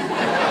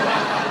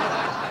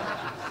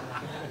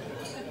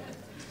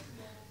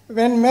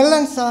 When Mel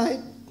and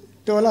Sai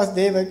told us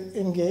they were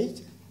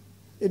engaged,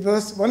 it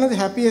was one of the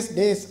happiest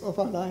days of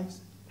our lives.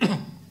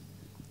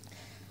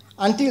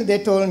 Until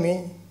they told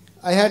me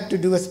I had to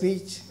do a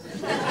speech.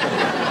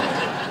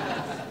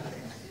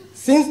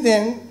 Since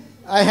then,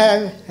 I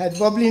have had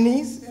wobbly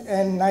knees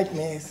and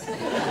nightmares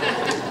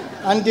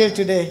until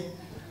today.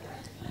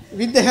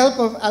 With the help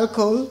of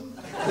alcohol,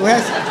 who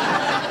has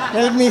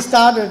helped me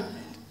start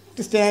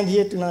to stand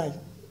here tonight.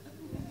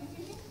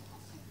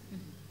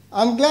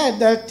 I'm glad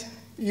that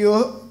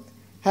you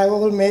have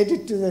all made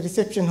it to the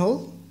reception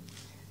hall.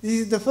 This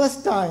is the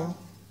first time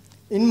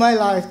in my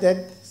life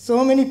that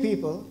so many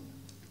people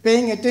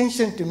paying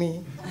attention to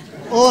me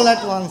all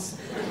at once.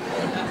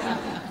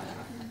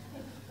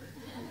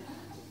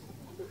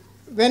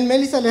 When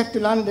Melissa left to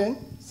London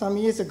some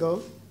years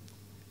ago,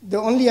 the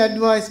only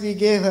advice we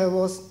gave her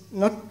was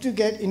not to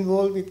get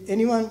involved with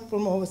anyone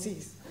from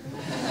overseas,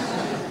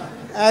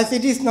 as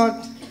it is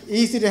not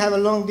easy to have a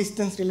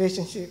long-distance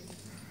relationship.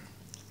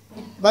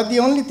 But the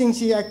only thing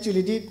she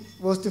actually did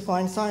was to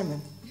find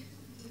Simon.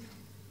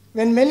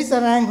 When Melissa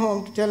rang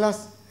home to tell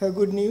us her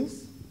good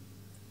news,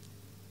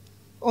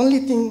 only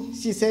thing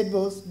she said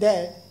was,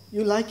 "Dad,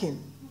 you like him."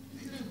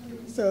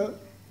 So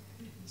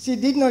she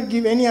did not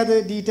give any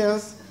other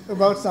details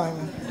about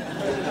Simon.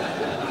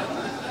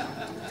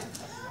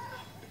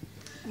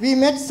 We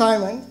met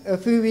Simon a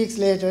few weeks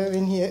later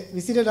when he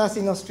visited us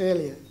in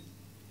Australia.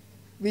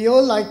 We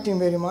all liked him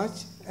very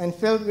much and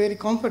felt very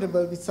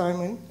comfortable with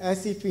Simon,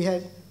 as if we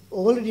had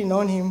already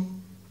known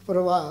him for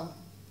a while.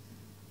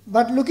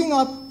 But looking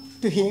up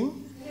to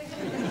him,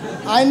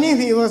 I knew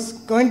he was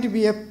going to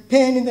be a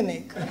pain in the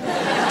neck.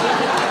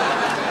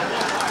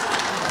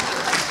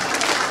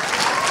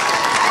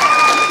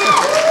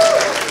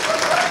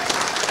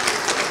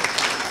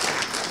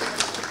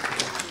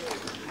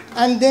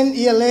 And then a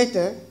year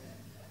later,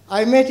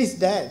 I met his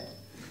dad.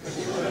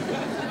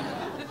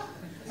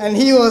 And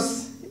he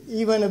was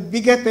even a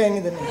bigger pain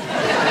in the neck.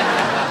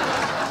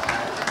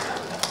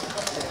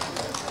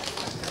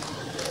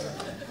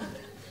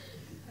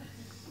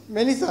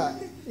 Melissa,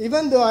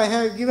 even though I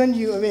have given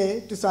you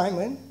away to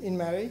Simon in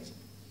marriage,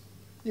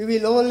 you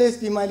will always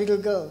be my little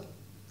girl.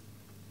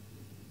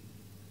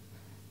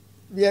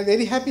 We are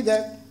very happy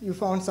that you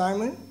found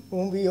Simon,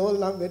 whom we all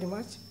love very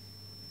much.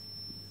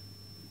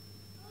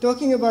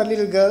 Talking about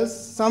little girls,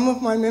 some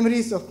of my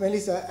memories of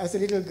Melissa as a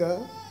little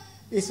girl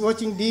is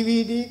watching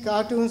DVD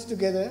cartoons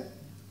together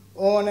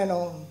on and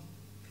on.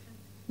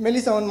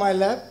 Melissa on my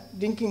lap,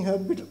 drinking her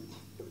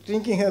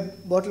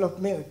bottle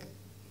of milk.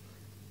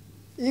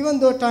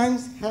 Even though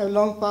times have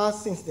long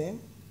passed since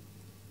then,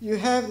 you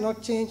have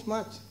not changed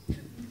much.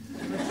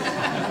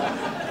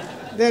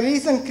 The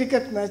recent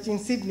cricket match in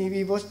Sydney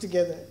we watched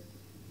together.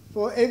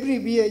 For every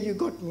beer you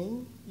got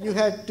me, you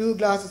had 2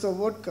 glasses of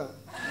vodka.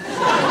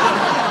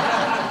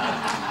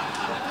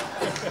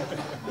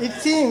 It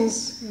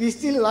seems we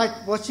still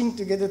like watching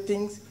together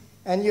things,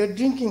 and your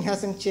drinking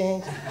hasn't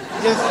changed.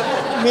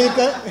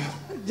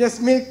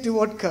 Just milk to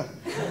vodka.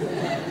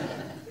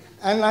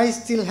 And I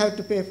still have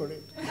to pay for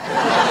it.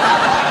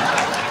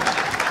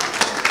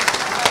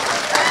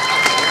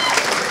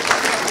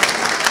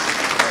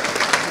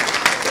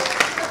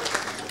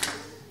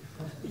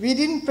 We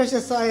didn't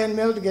pressure Sai and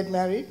Mel to get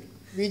married.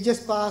 We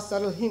just passed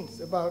subtle hints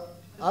about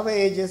our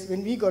ages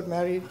when we got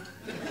married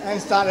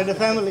and started a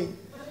family.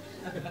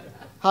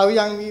 How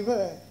young we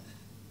were.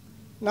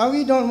 Now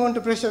we don't want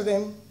to pressure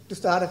them to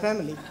start a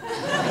family.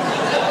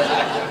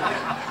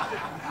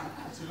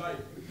 Too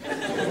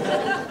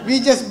late. We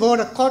just bought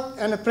a cot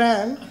and a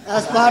pram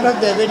as part of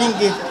their wedding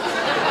gift.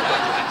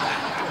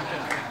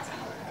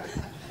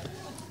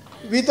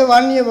 with a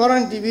 1-year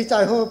warranty, which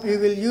I hope you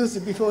will use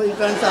before it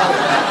runs out.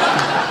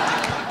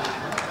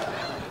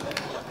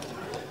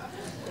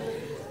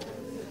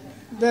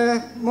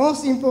 The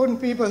most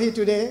important people here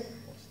today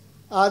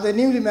are the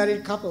newly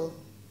married couple.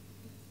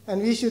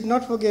 And we should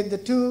not forget the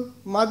 2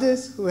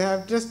 mothers who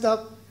have dressed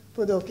up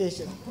for the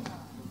occasion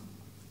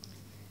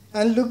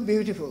and look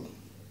beautiful.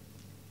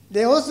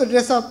 They also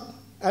dress up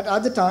at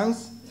other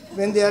times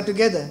when they are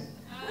together.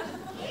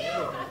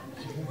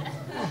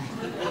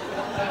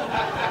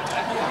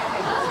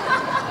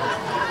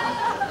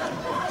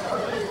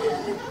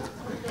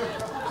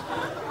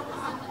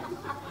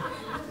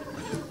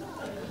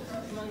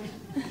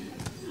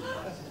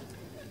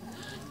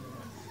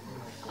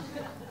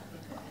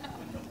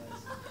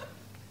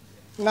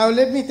 Now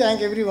let me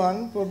thank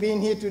everyone for being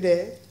here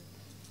today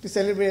to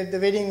celebrate the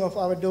wedding of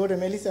our daughter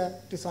Melissa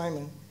to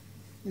Simon.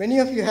 Many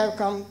of you have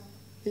come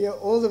here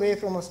all the way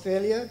from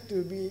Australia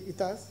to be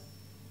with us.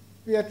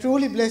 We are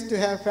truly blessed to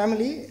have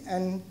family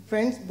and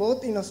friends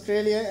both in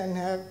Australia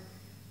and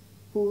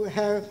who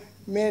have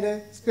made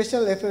a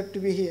special effort to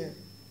be here.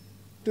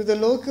 To the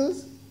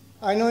locals,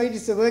 I know it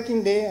is a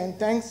working day and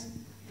thanks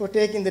for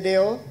taking the day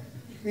off.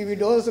 We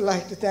would also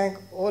like to thank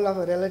all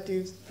our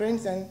relatives,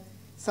 friends and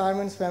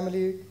Simon's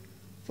family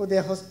for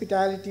their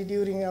hospitality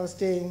during our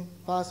stay in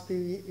past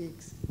few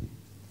weeks.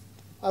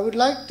 I would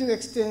like to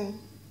extend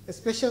a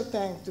special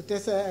thanks to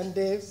Tessa and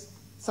Dave,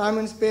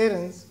 Simon's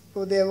parents,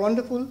 for their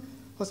wonderful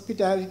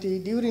hospitality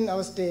during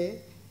our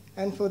stay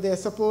and for their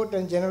support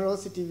and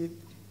generosity with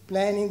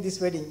planning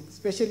this wedding,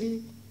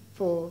 especially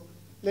for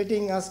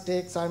letting us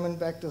take Simon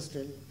back to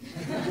Australia.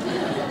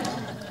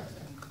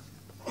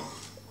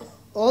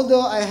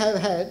 Although I have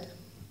had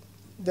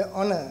the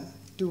honor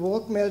to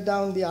walk Mel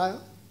down the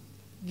aisle,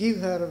 give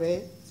her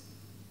away,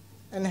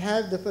 and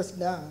have the first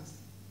dance,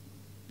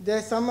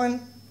 there's someone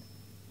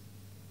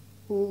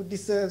who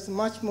deserves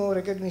much more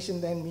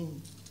recognition than me.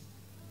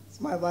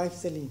 It's my wife,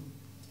 Celine.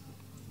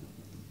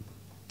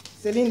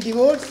 Celine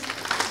devotes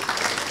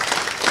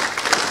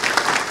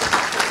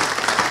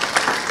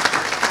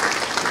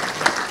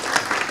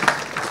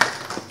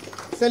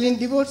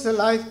her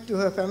life to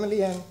her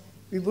family, and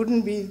we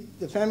wouldn't be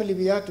the family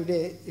we are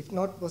today if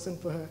not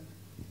wasn't for her.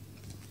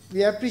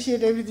 We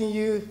appreciate everything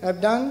you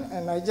have done,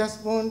 and I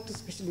just want to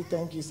especially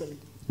thank you, Celine.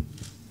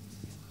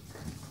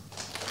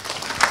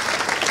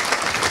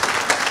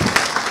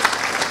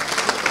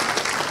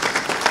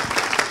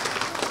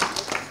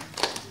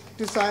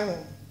 To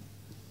Simon,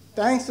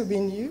 thanks for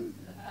being you.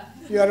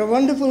 You are a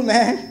wonderful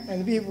man,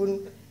 and we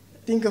wouldn't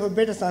think of a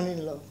better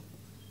son-in-law.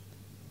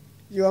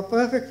 You are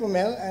perfect for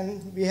Mel,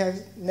 and we have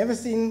never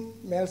seen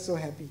Mel so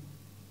happy.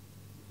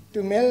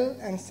 To Mel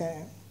and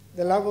Sam,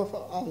 the love of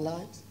our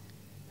lives,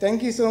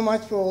 thank you so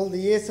much for all the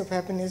years of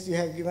happiness you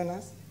have given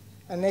us,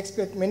 and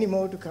expect many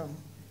more to come.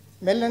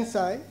 Mel and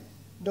Si,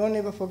 don't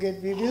ever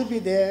forget we will be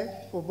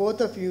there for both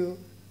of you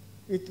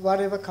with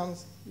whatever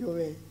comes your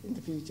way in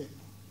the future.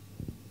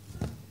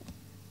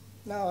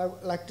 Now I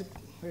would like to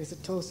raise a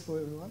toast for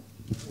everyone.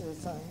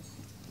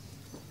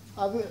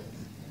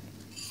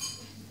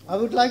 I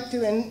would like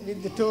to end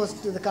with the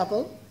toast to the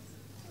couple.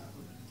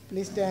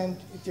 Please stand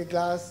with your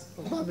glass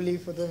of bubbly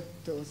for the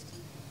toast.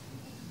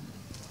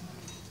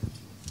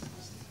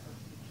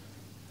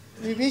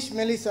 We wish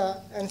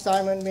Melissa and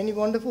Simon many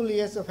wonderful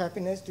years of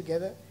happiness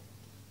together.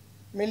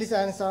 Melissa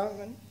and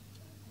Simon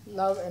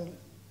love and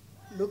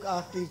look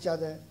after each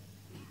other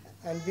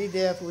and be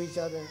there for each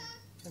other.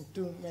 And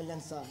to Mel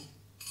and Si.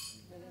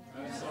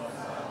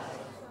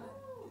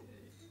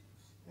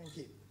 Thank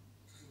you.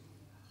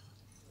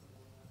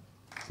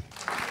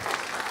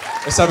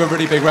 Let's have a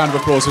really big round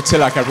of applause for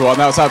Tilak, everyone.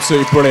 That was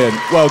absolutely brilliant.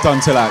 Well done,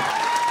 Tilak.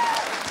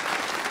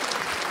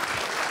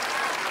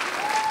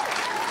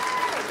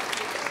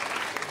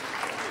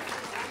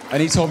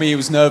 And he told me he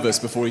was nervous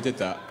before he did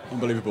that.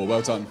 Unbelievable.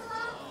 Well done.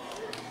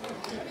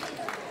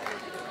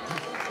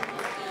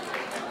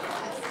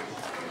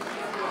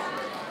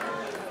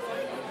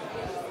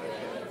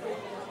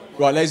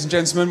 Right, ladies and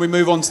gentlemen, we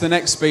move on to the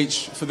next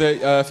speech for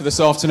this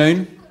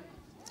afternoon.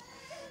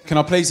 Can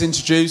I please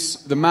introduce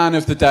the man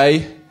of the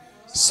day,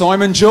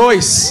 Simon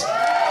Joyce.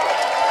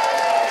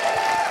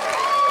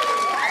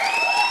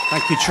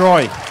 Thank you,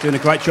 Troy. Doing a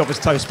great job as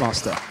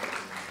Toastmaster.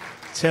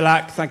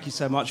 Tilak, thank you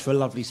so much for a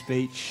lovely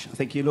speech. I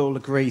think you'll all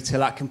agree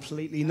Tilak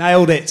completely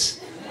nailed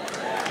it.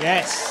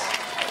 Yes.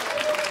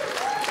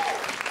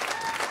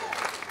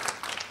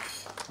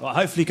 Well,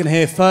 hopefully you can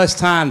hear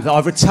firsthand that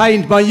I've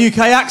retained my UK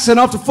accent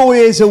after 4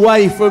 years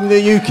away from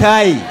the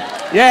UK.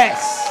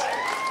 Yes.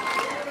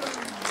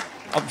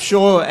 I'm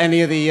sure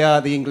any of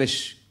the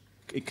English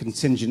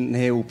contingent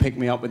here will pick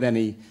me up with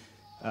any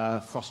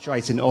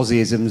frustrating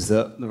Aussieisms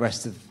that the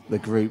rest of the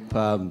group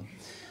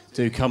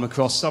do come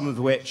across, some of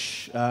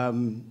which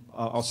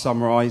I'll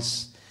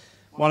summarise.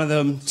 One of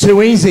them,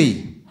 too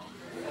easy.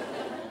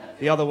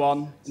 The other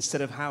one, instead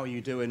of how are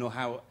you doing or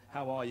how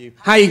are you,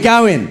 how you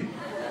going?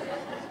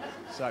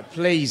 So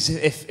please,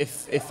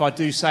 if I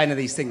do say any of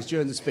these things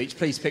during the speech,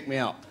 please pick me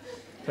up.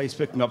 Please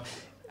pick me up.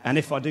 And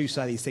if I do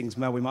say these things,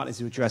 Mel, we might need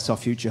to address our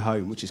future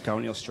home, which is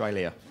currently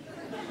Australia.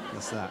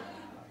 That's that.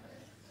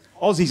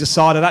 Aussies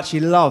aside,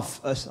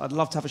 I'd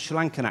love to have a Sri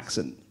Lankan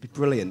accent. It'd be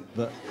brilliant,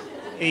 but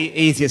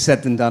easier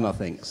said than done, I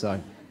think. So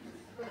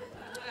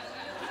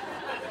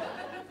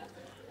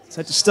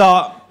to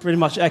start, pretty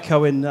much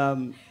echoing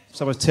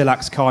some of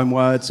Tilak's kind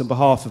words on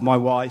behalf of my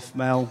wife,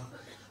 Mel,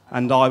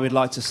 and I would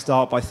like to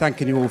start by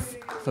thanking you all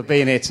for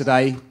being here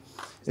today.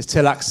 As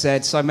Tilak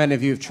said, so many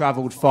of you have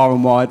travelled far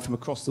and wide from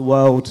across the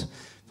world,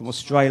 from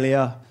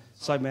Australia.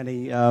 So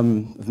many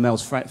of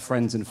Mel's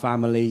friends and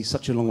family,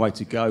 such a long way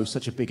to go,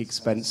 such a big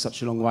expense,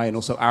 such a long way, and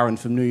also Aaron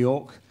from New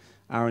York.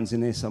 Aaron's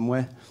in here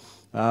somewhere.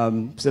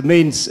 So it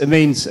means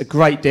a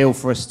great deal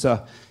for us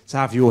to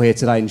have you all here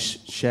today and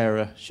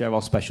share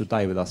our special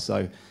day with us.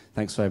 So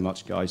thanks very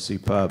much, guys.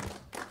 Superb.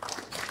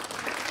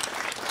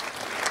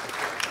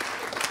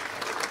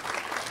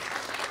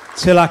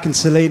 Tilak and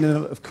Celine,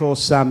 and of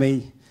course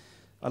Sammy,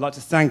 I'd like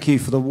to thank you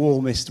for the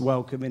warmest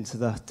welcome into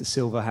the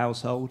Silver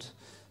household.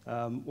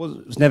 It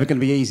was never going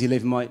to be easy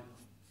leaving my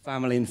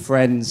family and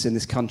friends in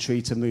this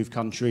country to move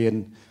country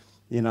and,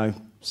 you know,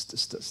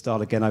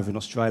 start again over in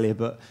Australia,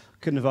 but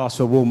couldn't have asked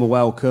for a warmer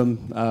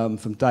welcome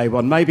from day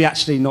one. Maybe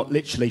actually not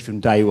literally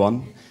from day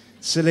one.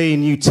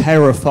 Celine, you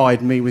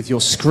terrified me with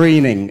your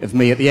screening of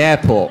me at the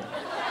airport.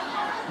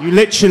 You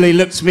literally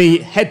looked me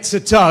head to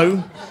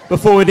toe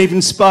before we'd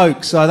even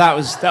spoke, so that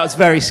was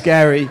very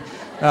scary.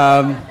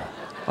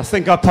 I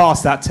think I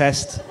passed that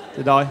test,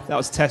 did I? That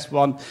was test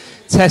 1.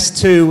 Test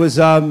 2 was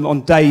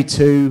on day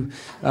 2,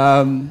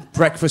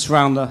 breakfast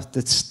round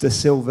the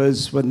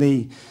Silvers, when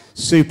the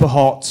super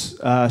hot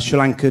Sri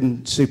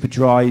Lankan super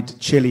dried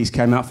chilies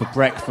came out for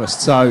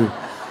breakfast. So,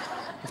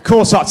 of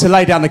course, I had to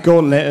lay down the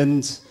gauntlet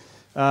and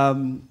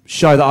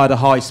show that I had a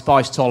high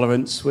spice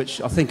tolerance,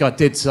 which I think I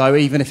did so,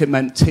 even if it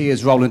meant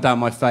tears rolling down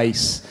my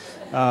face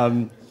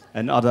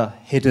and other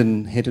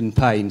hidden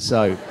pain.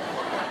 So,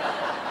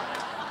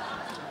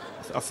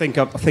 I think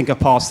I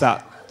passed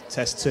that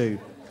test too.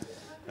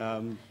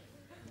 I'd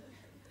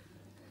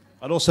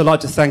also like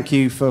to thank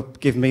you for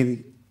giving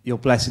me your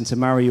blessing to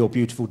marry your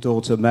beautiful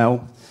daughter,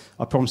 Mel.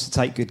 I promise to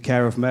take good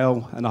care of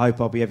Mel, and I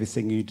hope I'll be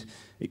everything you'd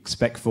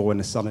expect for in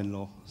a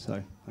son-in-law.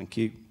 So, thank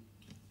you.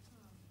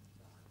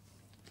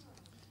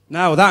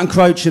 Now, without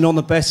encroaching on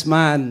the best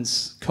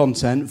man's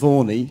content,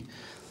 Vorney,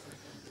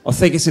 I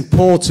think it's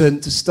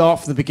important to start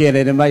from the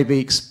beginning and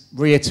maybe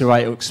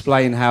reiterate or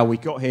explain how we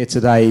got here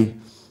today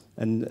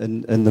and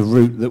the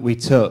route that we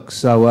took.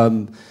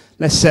 So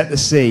let's set the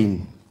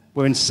scene.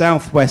 We're in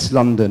southwest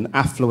London,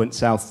 affluent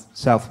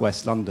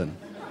southwest London.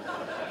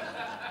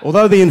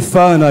 Although the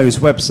Inferno's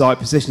website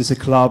positions the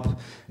club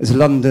as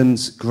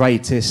London's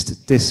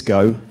greatest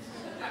disco,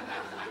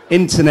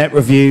 internet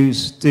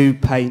reviews do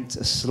paint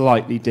a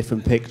slightly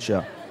different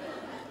picture.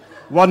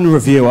 One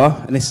reviewer,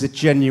 and this is a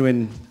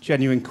genuine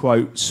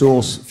quote,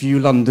 source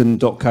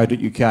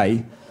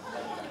viewlondon.co.uk,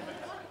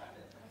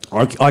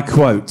 I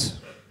quote,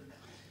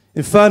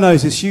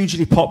 "Inferno's is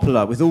hugely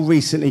popular with all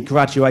recently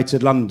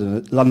graduated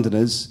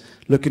Londoners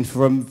looking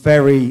for a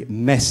very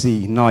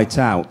messy night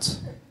out.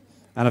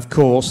 And of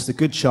course, the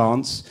good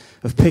chance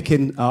of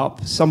picking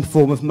up some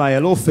form of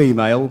male or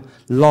female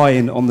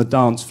lying on the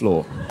dance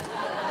floor.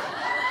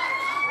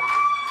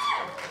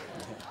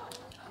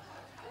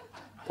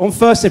 On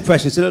first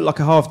impressions, it looked like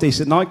a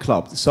half-decent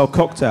nightclub that sold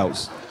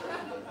cocktails.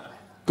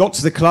 Got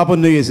to the club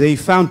on New Year's Eve,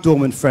 found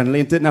doorman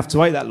friendly and didn't have to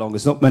wait that long.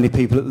 There's not many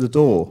people at the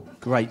door.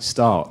 Great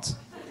start.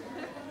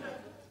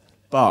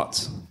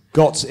 But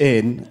got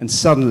in and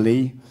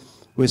suddenly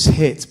was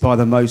hit by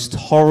the most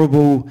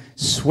horrible,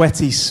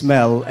 sweaty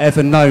smell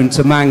ever known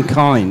to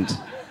mankind.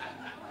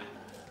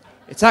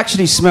 It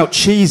actually smelt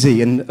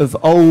cheesy and of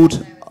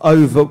old,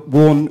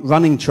 overworn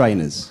running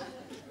trainers.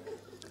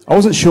 I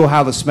wasn't sure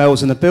how the smell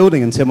was in the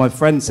building until my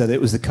friend said it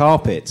was the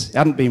carpet. It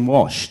hadn't been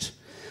washed.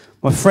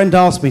 My friend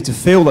asked me to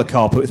feel the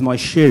carpet with my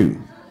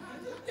shoe.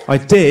 I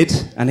did,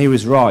 and he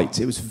was right.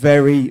 It was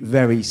very,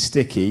 very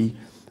sticky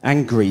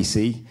and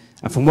greasy,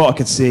 and from what I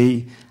could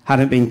see,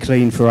 hadn't been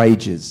cleaned for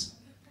ages.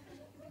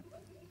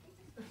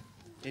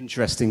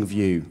 Interesting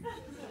view.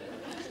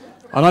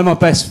 I know my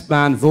best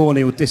man,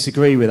 Vorney, will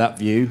disagree with that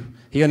view.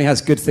 He only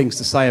has good things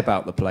to say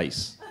about the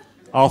place.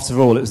 After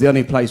all, it was the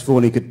only place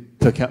Vorney could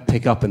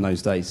pick up in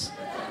those days.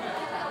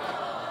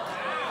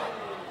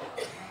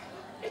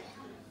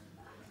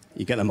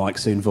 You get the mic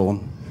soon,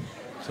 Vaughan.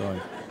 Sorry.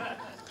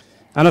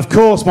 And of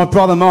course, my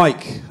brother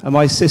Mike and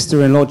my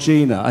sister-in-law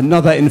Gina,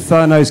 another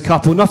Inferno's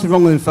couple. Nothing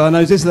wrong with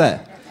Inferno's, is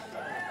there?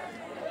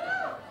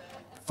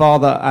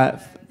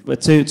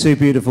 Two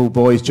beautiful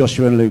boys,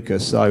 Joshua and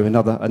Lucas. So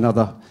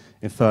another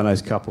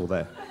Inferno's couple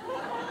there.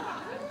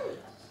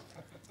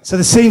 So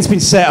the scene's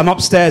been set. I'm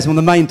upstairs. I'm on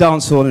the main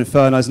dance hall in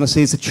Inferno's, and I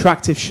see this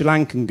attractive Sri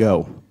Lankan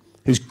girl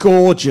who's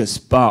gorgeous,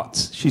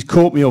 but she's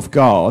caught me off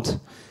guard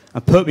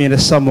and put me in a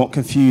somewhat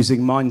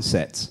confusing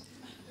mindset.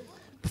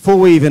 Before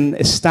we even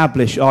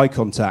establish eye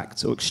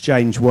contact or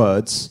exchange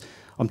words,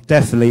 I'm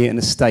definitely in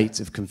a state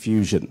of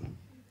confusion.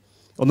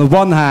 On the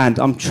one hand,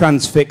 I'm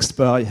transfixed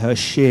by her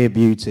sheer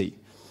beauty,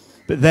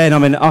 but then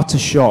I'm in utter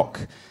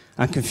shock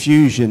and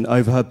confusion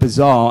over her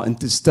bizarre and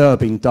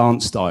disturbing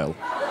dance style.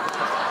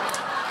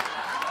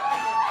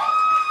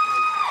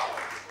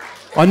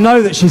 I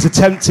know that she's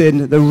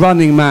attempting the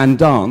Running Man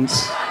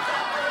dance.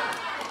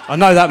 I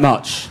know that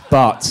much,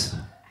 but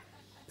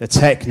the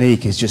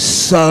technique is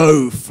just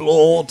so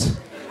flawed.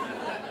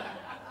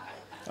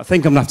 I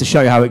think I'm going to have to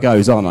show you how it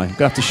goes, aren't I? I'm going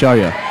to have to show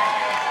you.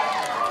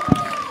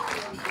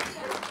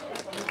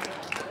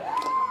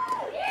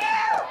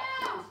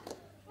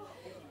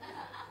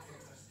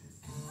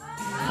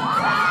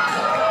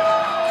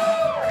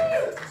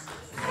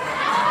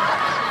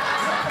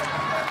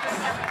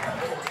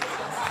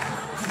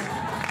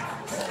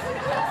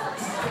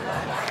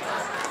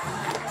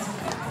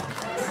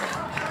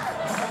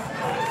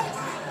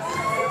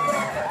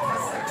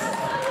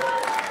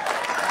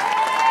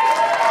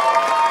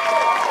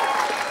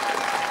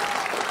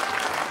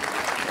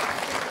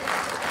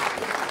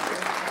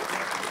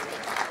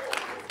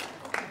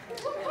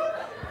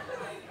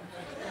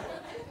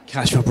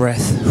 Catch my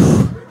breath.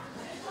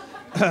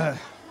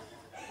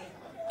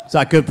 Is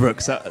that good,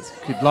 Brooks? That's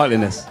good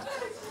liveliness.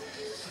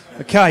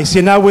 Okay, so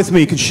you're now with me.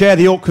 You can share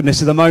the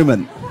awkwardness of the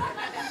moment.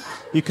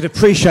 You can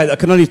appreciate that I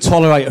can only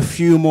tolerate a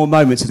few more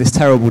moments of this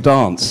terrible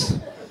dance.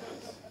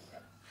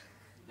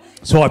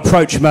 So I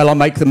approach Mel, I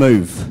make the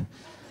move.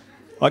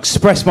 I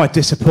express my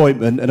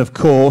disappointment and, of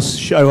course,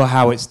 show her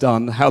how it's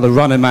done, how the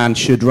running man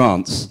should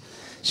dance.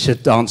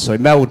 Sorry.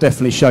 Mel will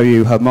definitely show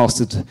you her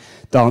mastered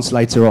dance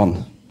later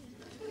on.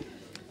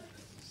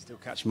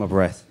 Catching my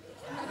breath.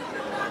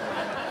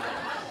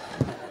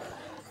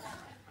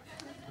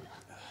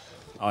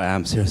 I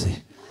am, seriously.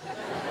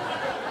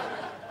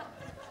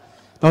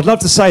 I'd love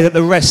to say that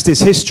the rest is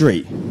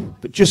history,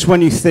 but just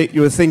when you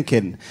were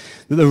thinking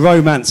that the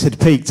romance had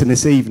peaked in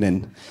this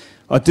evening,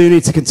 I do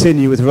need to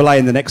continue with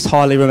relaying the next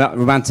highly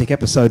romantic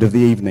episode of the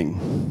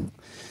evening.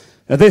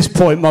 At this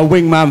point, my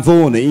wingman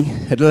Vorney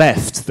had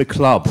left the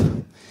club.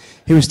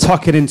 He was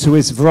tucking into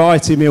his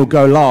variety meal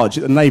go large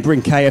at the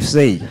neighbouring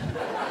KFC.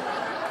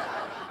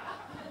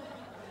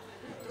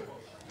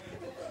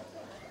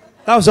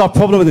 That was our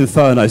problem with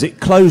Infernos.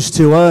 It closed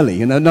too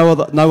early, and there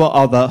are no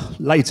other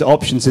later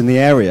options in the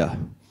area.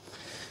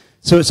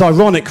 So it's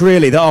ironic,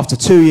 really, that after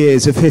 2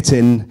 years of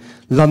hitting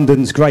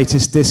London's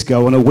greatest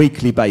disco on a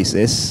weekly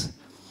basis,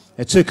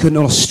 it took an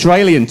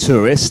Australian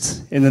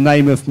tourist in the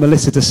name of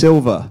Melissa Da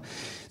Silva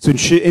to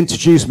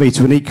introduce me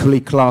to an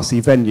equally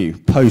classy venue,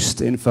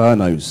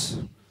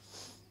 post-Infernos.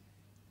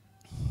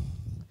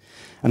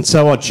 And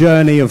so our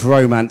journey of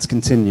romance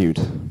continued.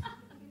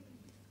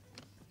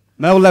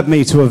 Mel led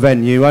me to a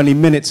venue only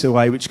minutes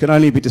away, which can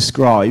only be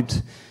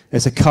described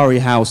as a curry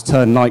house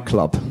turned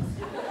nightclub.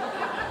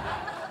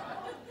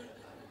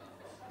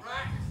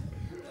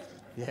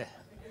 Yeah.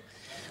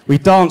 We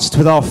danced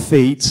with our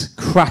feet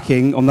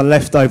cracking on the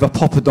leftover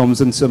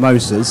poppadoms and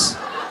samosas.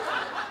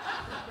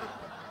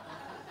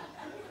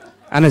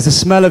 And as the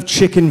smell of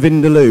chicken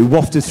vindaloo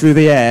wafted through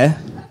the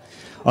air,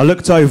 I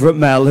looked over at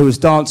Mel, who was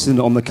dancing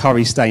on the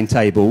curry-stained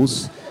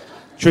tables,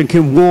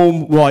 drinking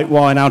warm white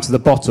wine out of the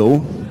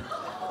bottle.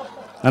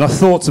 And I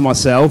thought to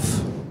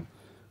myself,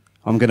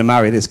 I'm going to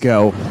marry this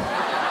girl.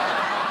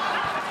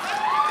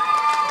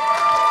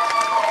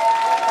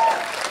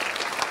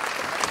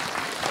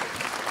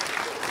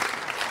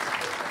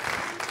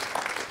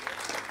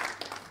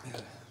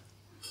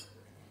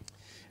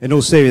 In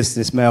all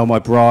seriousness, Mel, my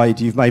bride,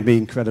 you've made me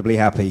incredibly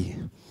happy.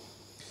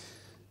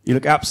 You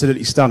look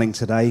absolutely stunning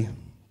today.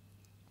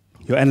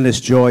 Your endless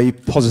joy,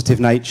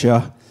 positive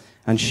nature,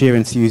 and sheer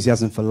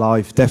enthusiasm for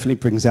life definitely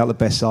brings out the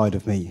best side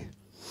of me.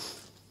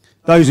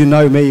 Those who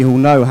know me will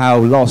know how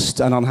lost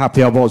and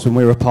unhappy I was when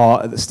we were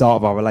apart at the start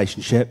of our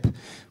relationship,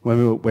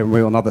 when we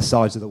were on other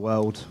sides of the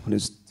world, when it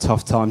was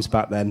tough times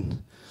back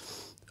then.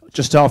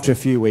 Just after a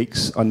few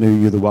weeks, I knew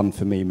you were the one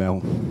for me,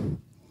 Mel.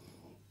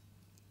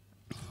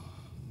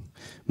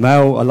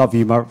 Mel, I love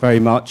you very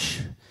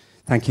much.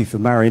 Thank you for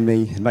marrying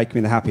me and making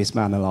me the happiest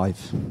man alive.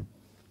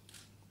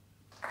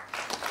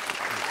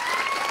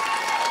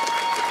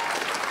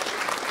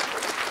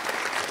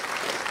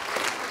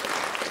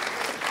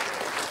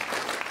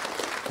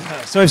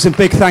 So I have some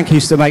big thank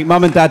yous to make.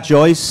 Mum and Dad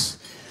Joyce,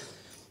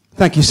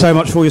 thank you so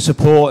much for all your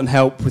support and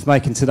help with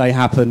making today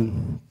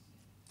happen.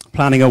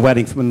 Planning a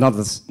wedding from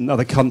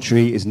another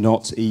country is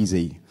not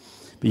easy,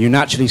 but you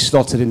naturally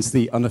slotted into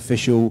the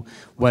unofficial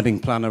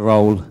wedding planner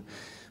role,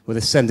 with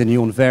us sending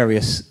you on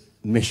various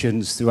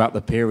missions throughout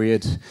the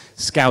period,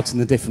 scouting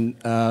the different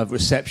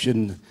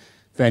reception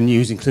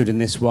venues, including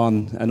this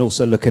one, and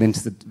also looking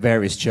into the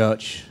various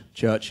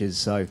churches.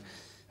 So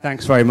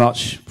thanks very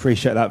much.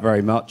 Appreciate that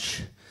very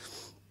much.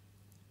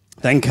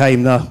 Then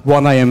came the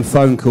 1 a.m.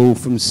 phone call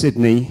from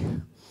Sydney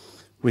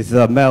with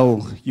the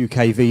Mel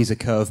UK visa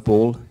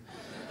curveball,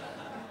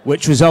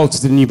 which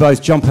resulted in you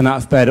both jumping out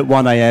of bed at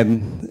 1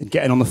 a.m. and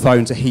getting on the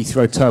phone to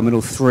Heathrow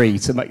Terminal 3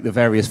 to make the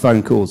various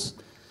phone calls.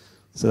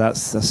 So that's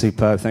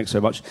superb. Thanks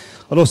very much.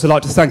 I'd also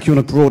like to thank you on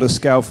a broader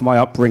scale for my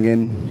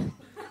upbringing.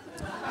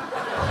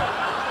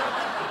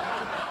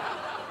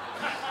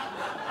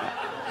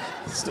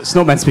 It's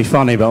not meant to be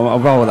funny, but I'll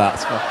roll with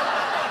that.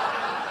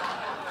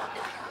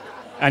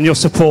 And your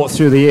support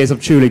through the years. I'm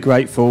truly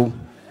grateful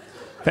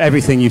for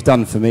everything you've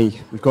done for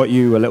me. We've got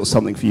you a little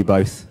something for you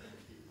both.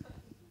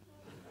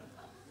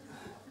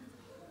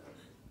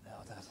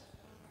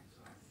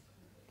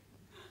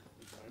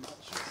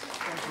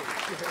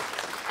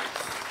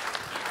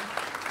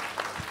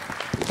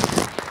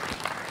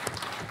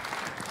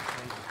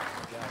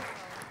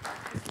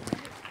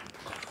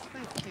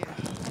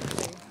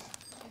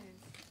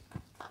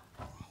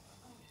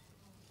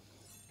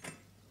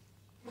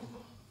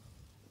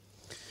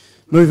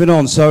 Moving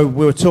on, so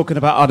we were talking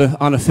about other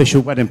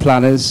unofficial wedding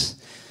planners.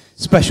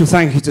 Special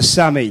thank you to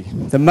Sammy,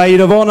 the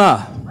maid of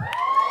honour.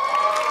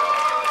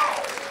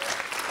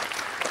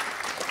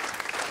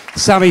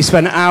 Sammy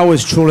spent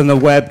hours trawling the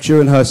web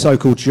during her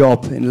so-called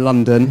job in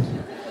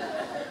London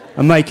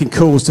and making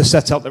calls to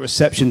set up the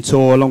reception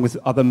tour along with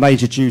other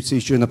major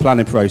duties during the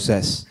planning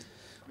process.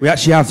 We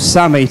actually have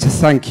Sammy to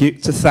thank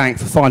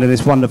for finding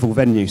this wonderful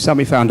venue.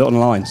 Sammy found it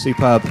online.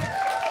 Superb.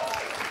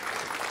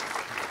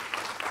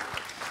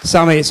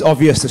 Sammy, it's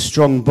obvious the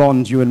strong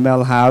bond you and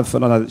Mel have,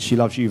 and I know that she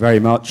loves you very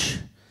much.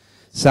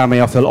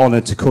 Sammy, I feel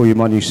honoured to call you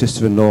my new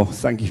sister-in-law.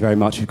 Thank you very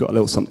much. We've got a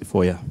little something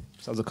for you.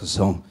 Sounds like a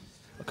song,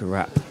 like a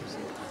rap.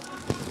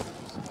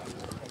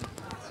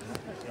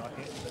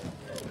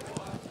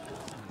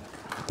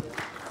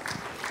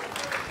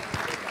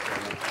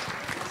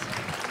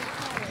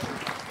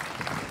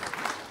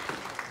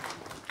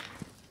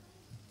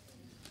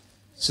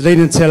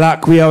 Celine and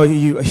Tilak, we owe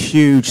you a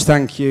huge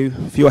thank you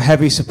for your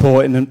heavy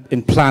support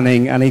in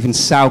planning and even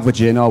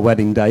salvaging our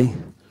wedding day.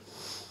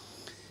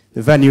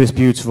 The venue is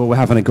beautiful, we're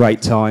having a great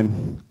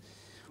time.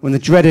 When the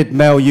dreaded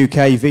Mel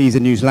UK visa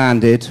news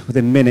landed,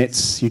 within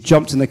minutes, you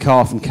jumped in the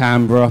car from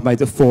Canberra, made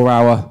the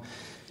 4-hour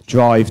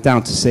drive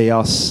down to see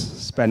us,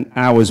 spent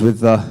hours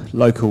with the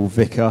local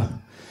vicar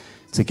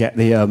to get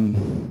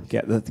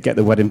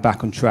the wedding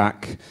back on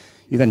track.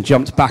 You then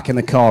jumped back in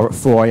the car at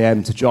 4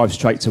 a.m. to drive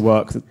straight to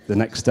work the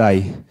next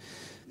day.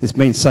 This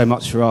means so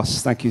much for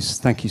us. Thank you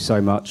so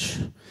much.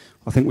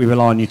 I think we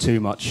rely on you too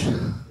much.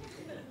 And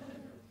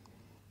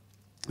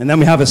then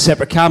we have a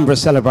separate Canberra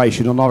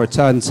celebration on our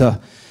return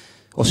to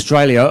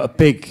Australia, a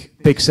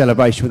big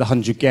celebration with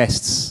 100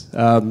 guests.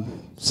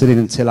 Celine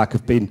and Tilak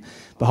have been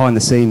behind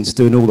the scenes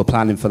doing all the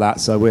planning for that,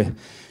 so we're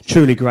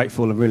truly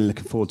grateful and really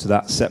looking forward to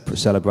that separate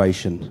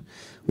celebration.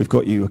 We've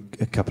got you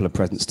a couple of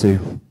presents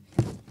too.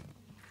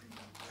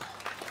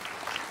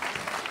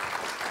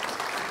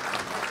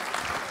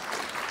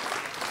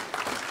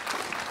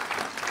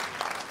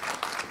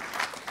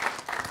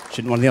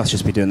 Shouldn't one of us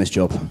just be doing this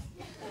job?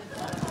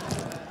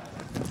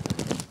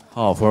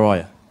 Harv, where are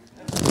you?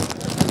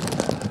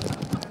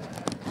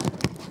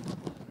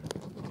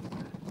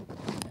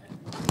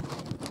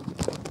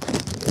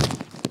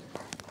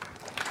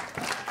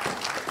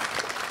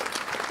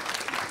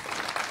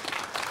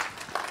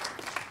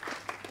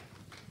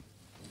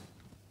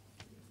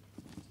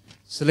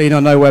 Celine, I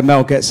know where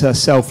Mel gets her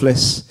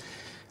selfless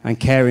and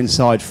caring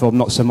side from,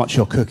 not so much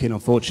your cooking,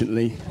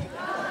 unfortunately.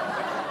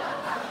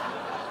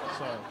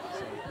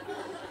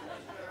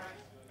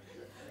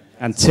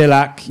 And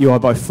Tilak, you are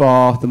by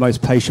far the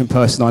most patient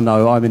person I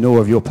know. I'm in awe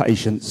of your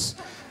patience.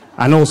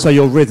 And also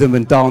your rhythm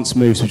and dance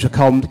moves, which I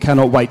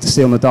cannot wait to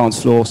see on the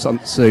dance floor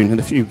soon, in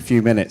a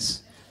few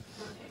minutes.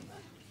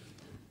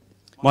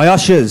 My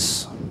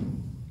ushers,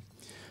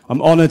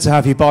 I'm honoured to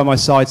have you by my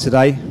side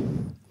today.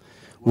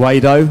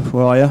 Wado,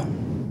 where are you?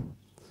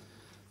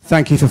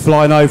 Thank you for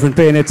flying over and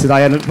being here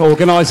today and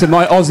organising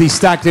my Aussie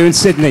stag do in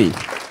Sydney.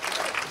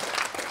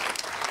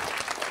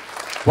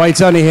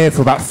 Wade's only here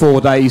for about 4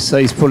 days, so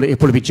he'll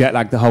probably be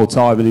jet-lagged the whole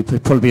time, and he'll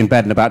probably be in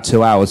bed in about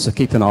 2 hours, so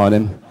keep an eye on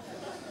him.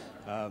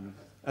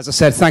 As I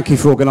said, thank you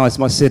for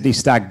organising my Sydney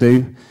stag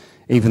do,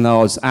 even though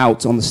I was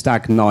out on the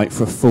stag night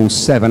for a full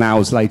 7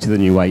 hours later than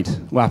you, Wade.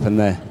 What happened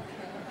there?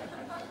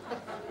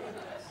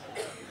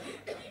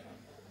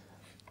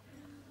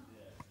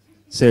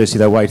 Seriously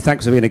though, Wade,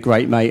 thanks for being a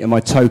great mate, and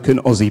my token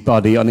Aussie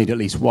buddy, I need at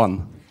least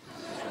one.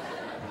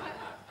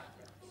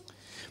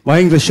 My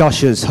English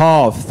ushers,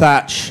 Harv,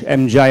 Thatch,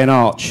 MJ and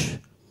Arch.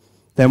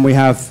 Then we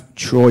have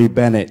Troy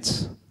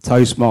Bennett,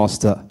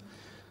 Toastmaster.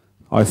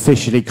 I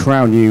officially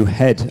crown you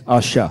head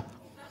usher.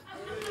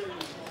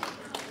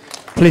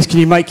 Please can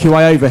you make your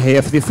way over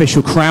here for the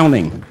official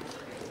crowning.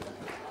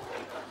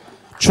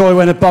 Troy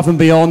went above and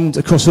beyond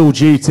across all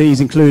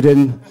duties,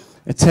 including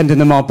attending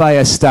the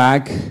Marbella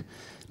stag,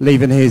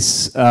 leaving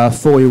his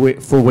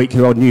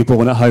 4-week-old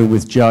newborn at home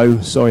with Joe.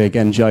 Sorry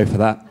again, Joe, for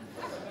that.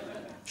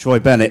 Troy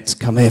Bennett,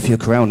 come here for your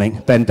crowning.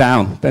 Bend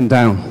down, bend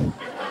down. There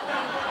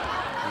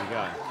you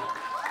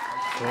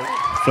go.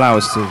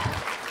 Flowers too.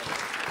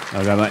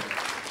 There you go, mate.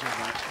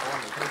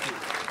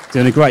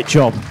 Doing a great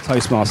job,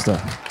 Toastmaster.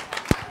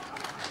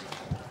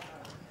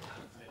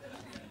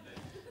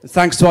 And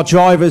thanks to our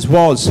drivers,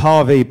 Woz,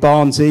 Harvey,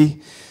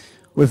 Barnsey.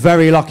 We're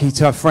very lucky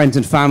to have friends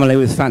and family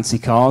with fancy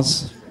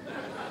cars.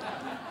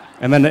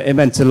 It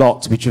meant a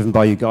lot to be driven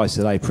by you guys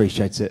today,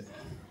 appreciate it.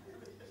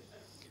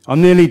 I'm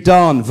nearly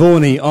done.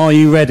 Vorney, are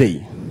you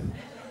ready?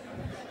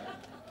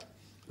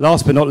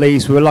 Last but not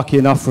least, we were lucky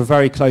enough for a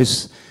very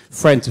close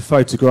friend to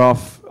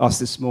photograph us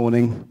this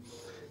morning.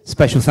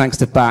 Special thanks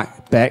to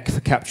Beck for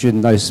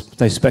capturing those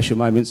special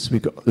moments.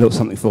 We've got a little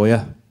something for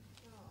you.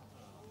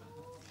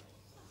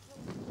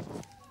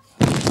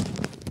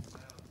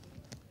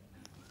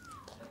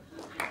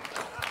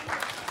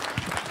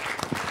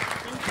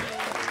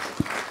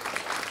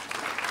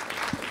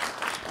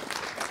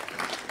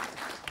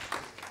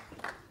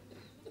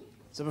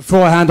 So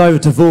before I hand over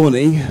to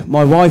Vorney,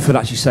 my wife would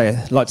actually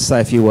like to say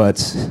a few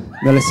words.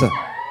 Melissa.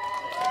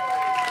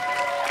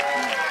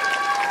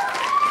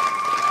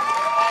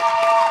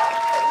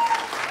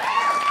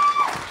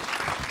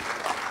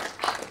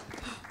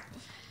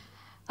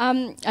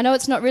 I know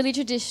it's not really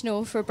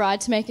traditional for a bride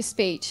to make a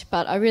speech,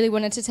 but I really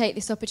wanted to take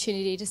this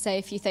opportunity to say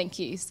a few thank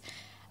yous.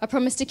 I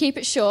promise to keep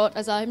it short,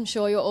 as I'm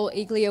sure you're all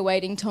eagerly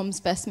awaiting Tom's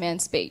best man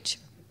speech.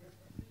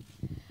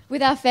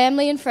 With our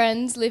family and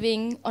friends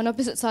living on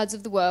opposite sides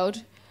of the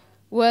world,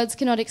 words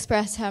cannot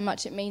express how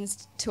much it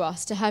means to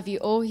us to have you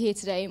all here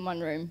today in one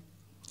room.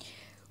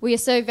 We are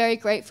so very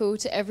grateful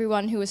to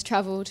everyone who has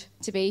travelled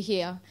to be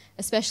here,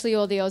 especially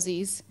all the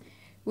Aussies.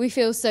 We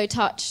feel so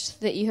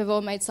touched that you have all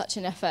made such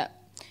an effort,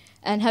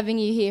 and having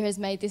you here has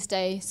made this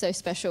day so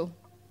special.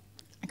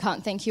 I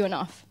can't thank you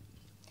enough.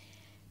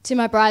 To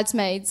my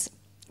bridesmaids,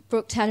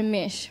 Brooke, Tan and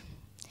Mish,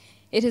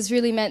 it has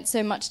really meant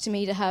so much to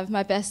me to have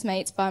my best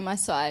mates by my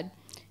side,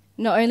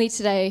 not only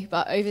today,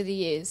 but over the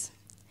years.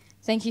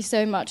 Thank you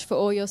so much for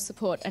all your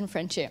support and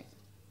friendship.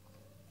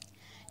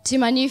 To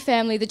my new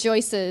family, the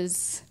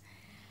Joyces,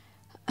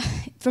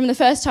 from the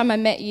first time I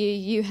met you,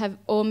 you have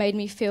all made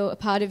me feel a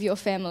part of your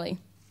family.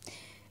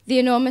 The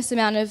enormous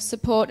amount of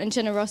support and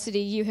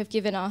generosity you have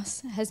given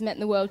us has meant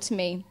the world to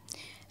me,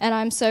 and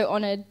I'm so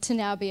honoured to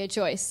now be a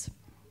Joyce.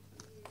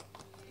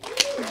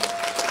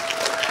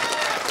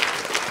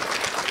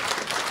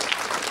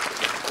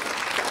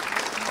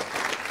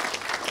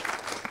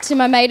 To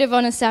my maid of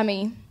honour,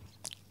 Sammy,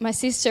 my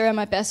sister and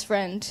my best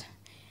friend.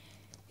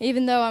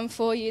 Even though I'm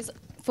 4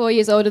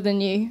 years older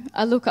than you,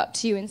 I look up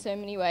to you in so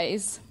many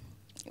ways.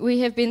 We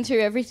have been through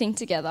everything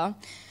together,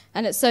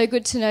 and it's so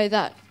good to know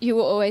that you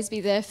will always be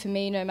there for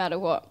me no matter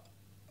what.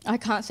 I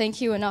can't thank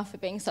you enough for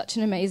being such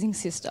an amazing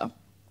sister.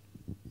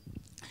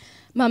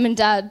 Mum and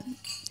Dad,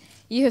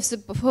 you have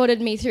supported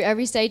me through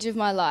every stage of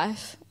my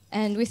life,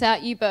 and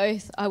without you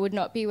both, I would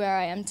not be where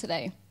I am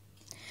today.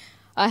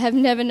 I have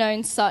never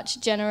known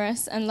such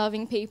generous and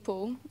loving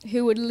people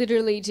who would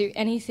literally do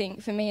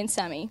anything for me and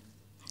Sammy.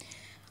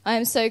 I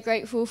am so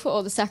grateful for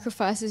all the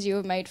sacrifices you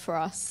have made for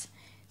us.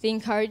 The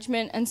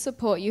encouragement and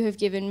support you have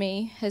given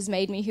me has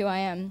made me who I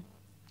am,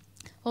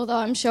 although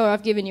I'm sure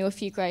I've given you a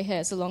few grey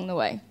hairs along the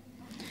way.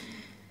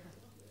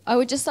 I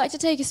would just like to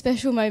take a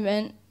special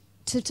moment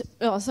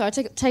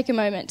take a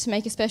moment to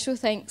make a special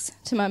thanks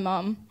to my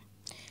mum,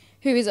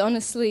 who is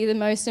honestly the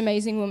most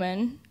amazing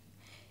woman.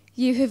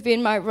 You have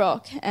been my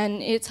rock,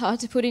 and it's hard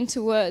to put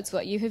into words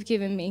what you have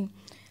given me,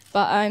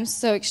 but I'm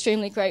so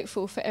extremely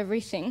grateful for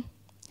everything.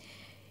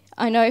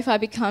 I know if I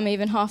become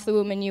even half the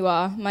woman you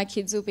are, my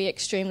kids will be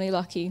extremely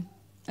lucky,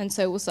 and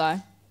so will Si.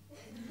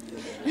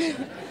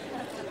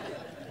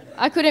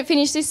 I couldn't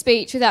finish this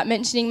speech without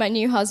mentioning my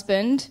new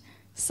husband.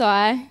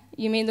 Si,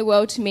 you mean the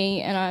world to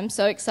me, and I'm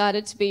so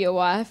excited to be your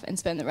wife and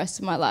spend the rest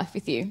of my life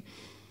with you.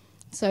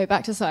 So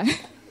back to Si.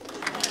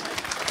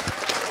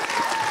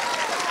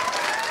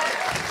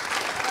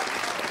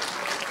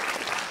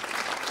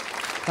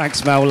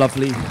 Thanks, Mel.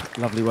 Lovely,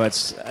 lovely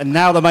words. And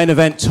now the main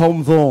event,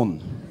 Tom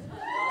Vaughan.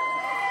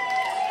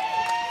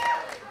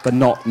 But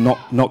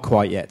not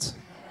quite yet.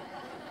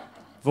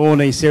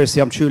 Vaughanie,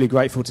 seriously, I'm truly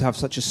grateful to have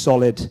such a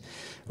solid,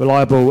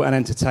 reliable and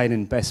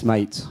entertaining best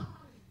mate.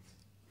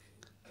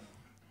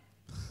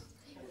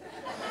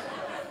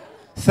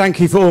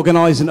 Thank you for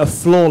organising a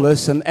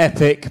flawless and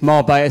epic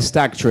Marbella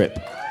stag trip.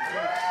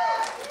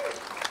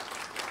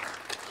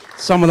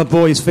 Some of the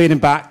boys feeding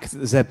back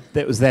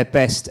that was their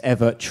best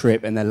ever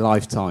trip in their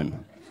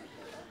lifetime.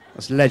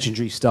 That's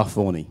legendary stuff,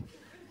 Vaughanie.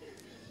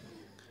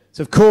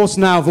 So, of course,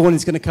 now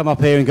Vaughnie's going to come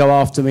up here and go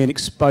after me and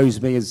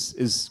expose me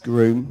as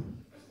groom,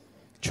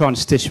 trying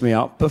to stitch me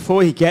up.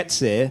 Before he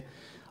gets here,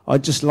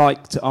 I'd just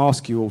like to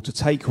ask you all to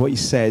take what he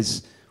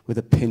says with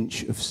a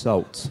pinch of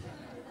salt.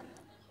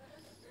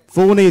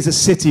 Vaughanie is a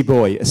city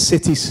boy, a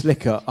city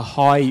slicker, a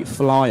high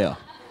flyer.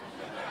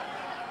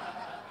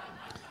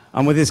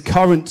 And with his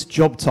current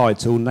job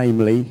title,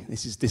 namely,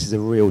 this is a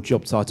real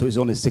job title, it's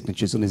on his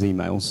signatures, on his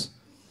emails,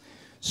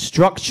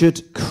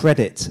 Structured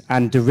Credit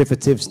and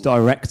Derivatives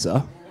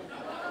Director,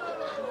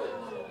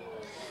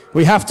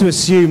 we have to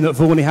assume that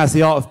Vaughanie has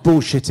the art of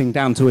bullshitting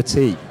down to a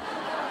T.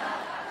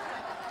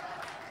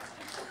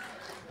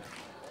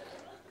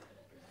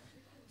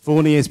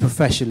 Vaughanie is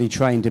professionally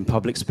trained in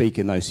public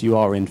speaking, though, so you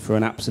are in for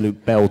an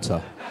absolute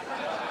belter.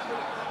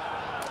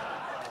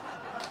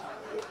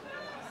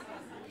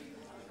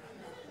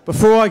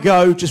 Before I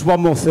go, just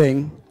one more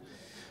thing.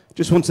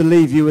 Just want to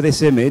leave you with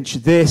this image.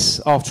 This,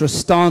 after a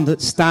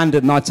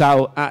standard night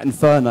out at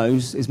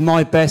Inferno's, is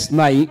my best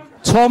mate,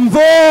 Tom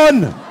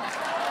Vaughan!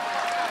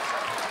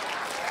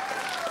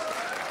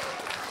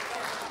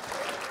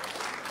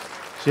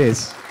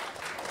 Cheers.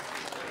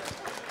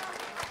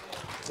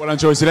 Well done,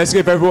 Joyce. Let's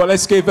give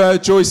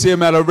Joyce and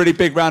Mel a really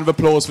big round of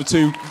applause for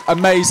two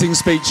amazing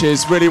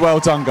speeches. Really well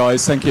done,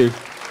 guys. Thank you.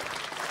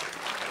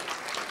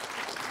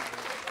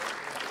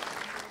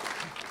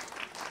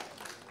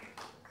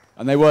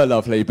 And they were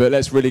lovely, but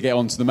let's really get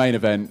on to the main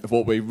event of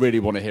what we really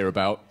want to hear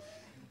about.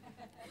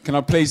 Can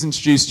I please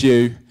introduce to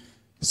you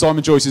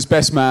Simon Joyce's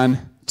best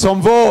man,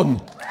 Tom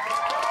Vaughan.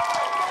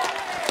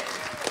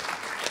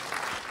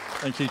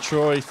 Thank you,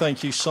 Troy.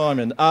 Thank you,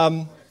 Simon.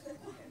 And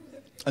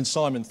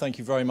Simon, thank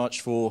you very much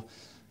for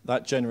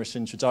that generous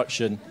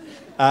introduction.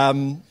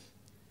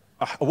 I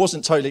I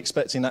wasn't totally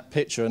expecting that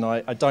picture, and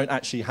I don't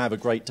actually have a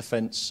great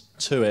defence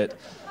to it,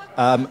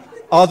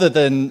 other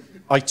than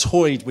I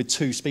toyed with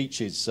two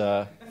speeches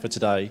for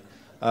today.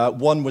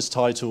 One was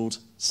titled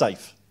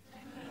Safe,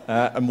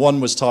 and one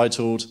was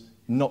titled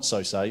Not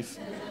So Safe,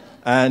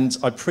 and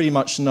I pretty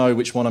much know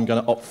which one I'm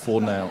going to opt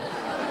for now.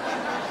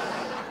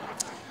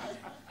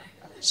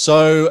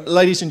 So,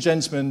 ladies and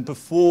gentlemen,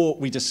 before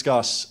we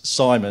discuss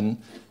Simon,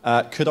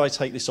 could I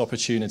take this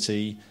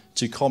opportunity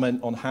to comment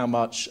on how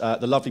much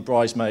the lovely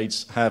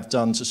bridesmaids have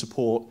done to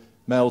support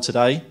Mel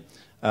today.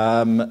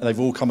 They've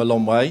all come a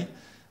long way.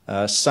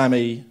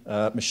 Sammy,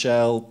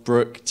 Michelle,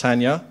 Brooke,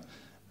 Tanya,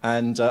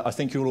 and I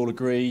think you'll all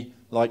agree,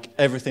 like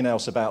everything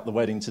else about the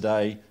wedding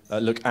today,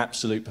 look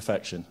absolute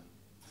perfection.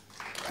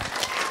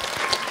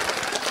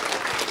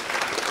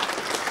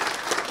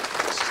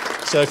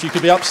 So if you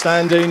could be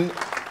upstanding,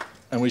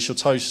 and we shall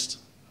toast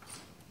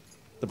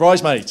the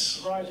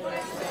bridesmaids.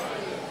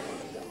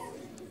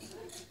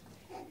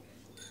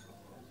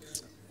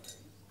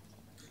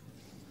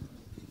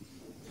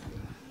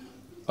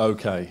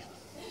 Okay.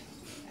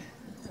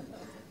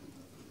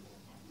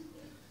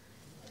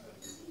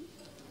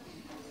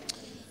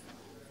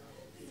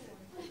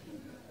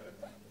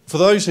 For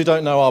those who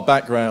don't know our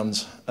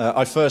background,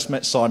 I first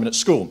met Simon at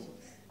school,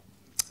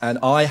 and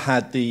I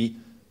had the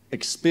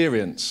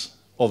experience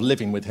of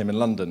living with him in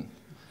London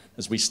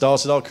as we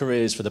started our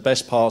careers for the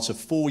best part of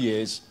 4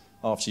 years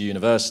after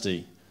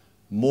university.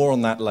 More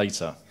on that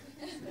later.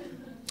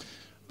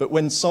 But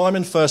when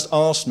Simon first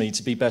asked me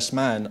to be best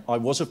man, I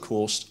was, of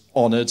course,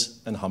 honoured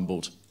and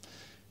humbled,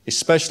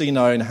 especially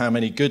knowing how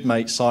many good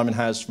mates Simon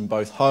has from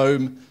both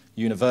home,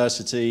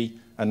 university,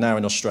 and now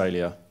in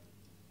Australia.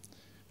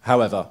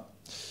 However,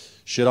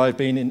 should I have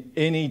been in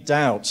any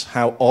doubt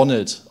how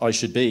honoured I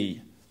should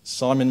be,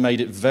 Simon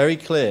made it very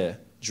clear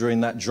during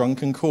that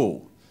drunken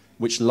call,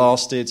 which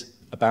lasted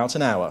about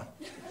an hour,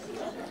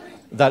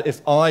 that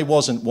if I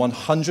wasn't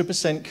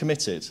 100%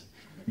 committed,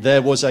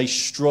 there was a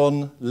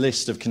strong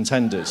list of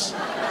contenders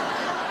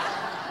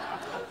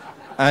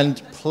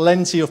and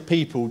plenty of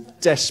people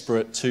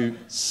desperate to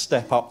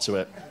step up to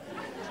it.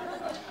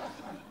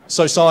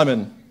 So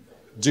Simon,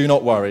 do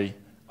not worry,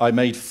 I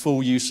made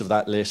full use of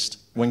that list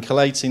when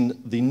collating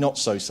the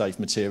not-so-safe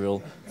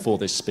material for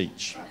this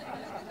speech.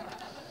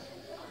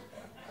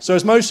 So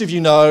as most of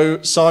you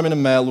know, Simon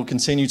and Mel will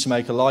continue to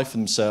make a life for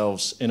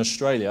themselves in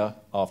Australia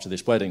after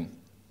this wedding.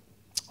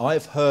 I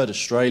have heard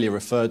Australia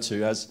referred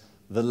to as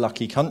the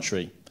lucky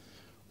country,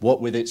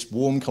 what with its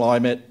warm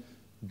climate,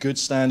 good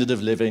standard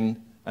of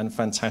living, and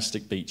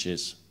fantastic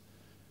beaches.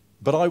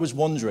 But I was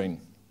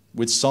wondering,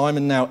 with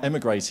Simon now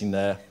emigrating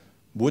there,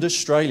 would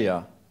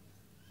Australia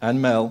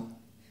and Mel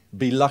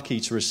be lucky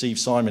to receive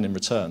Simon in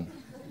return?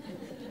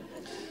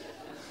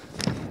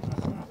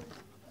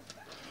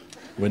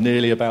 We're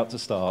nearly about to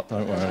start,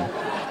 don't worry.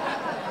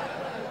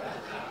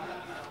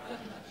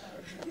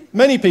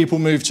 Many people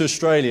move to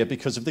Australia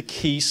because of the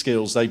key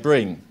skills they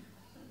bring.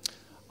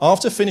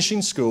 After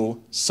finishing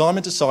school,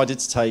 Simon decided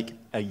to take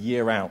a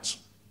year out.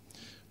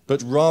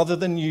 But rather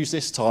than use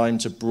this time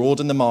to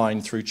broaden the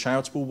mind through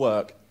charitable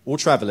work or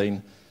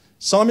travelling,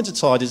 Simon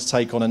decided to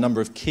take on a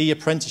number of key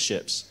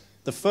apprenticeships.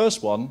 The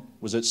first one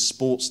was at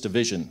Sports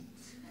Division.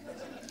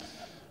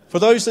 For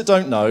those that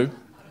don't know,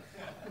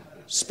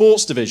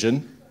 Sports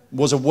Division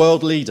was a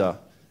world leader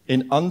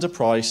in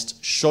underpriced,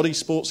 shoddy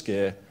sports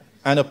gear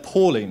and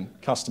appalling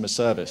customer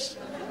service.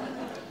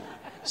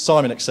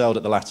 Simon excelled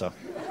at the latter.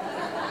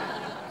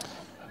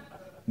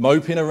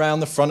 Moping around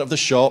the front of the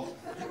shop,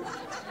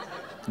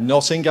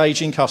 not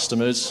engaging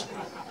customers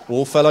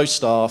or fellow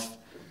staff,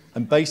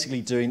 and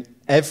basically doing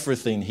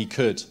everything he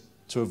could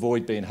to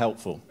avoid being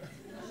helpful.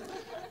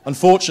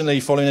 Unfortunately,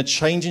 following a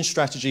change in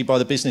strategy by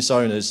the business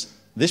owners,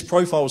 this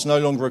profile was no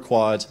longer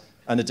required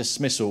and a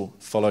dismissal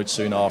followed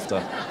soon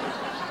after.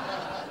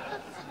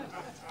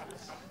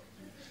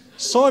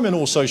 Simon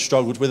also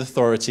struggled with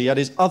authority at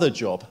his other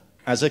job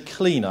as a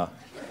cleaner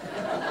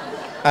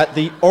at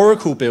the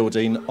Oracle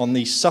building on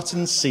the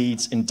Sutton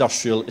Seeds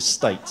Industrial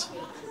Estate.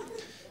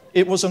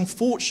 It was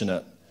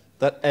unfortunate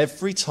that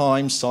every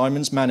time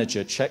Simon's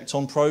manager checked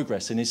on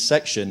progress in his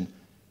section,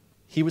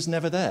 he was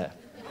never there.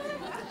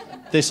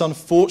 This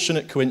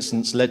unfortunate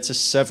coincidence led to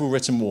several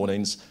written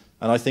warnings,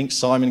 and I think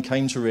Simon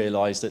came to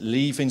realise that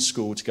leaving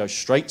school to go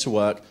straight to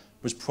work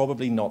was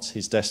probably not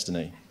his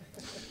destiny.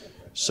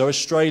 So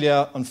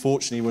Australia,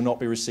 unfortunately, will not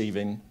be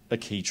receiving a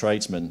key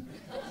tradesman.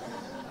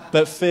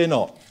 But fear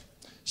not.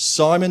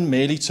 Simon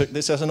merely took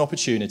this as an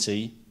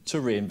opportunity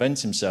to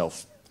reinvent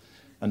himself.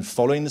 And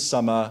following the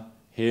summer,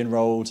 he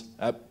enrolled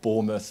at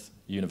Bournemouth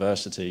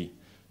University.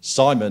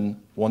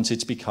 Simon wanted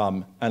to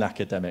become an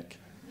academic.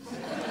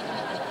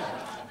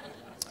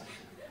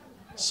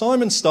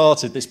 Simon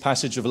started this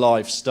passage of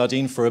life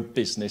studying for a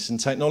business and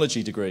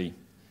technology degree,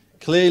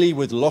 clearly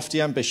with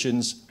lofty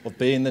ambitions of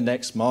being the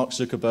next Mark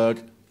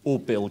Zuckerberg or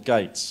Bill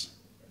Gates.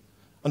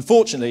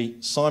 Unfortunately,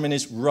 Simon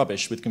is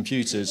rubbish with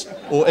computers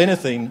or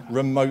anything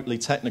remotely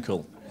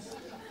technical.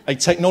 A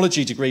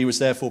technology degree was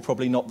therefore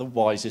probably not the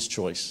wisest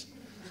choice.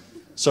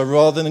 So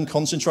rather than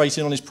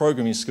concentrating on his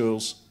programming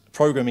skills,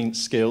 programming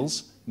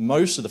skills,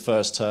 most of the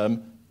first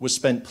term was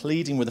spent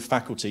pleading with the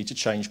faculty to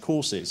change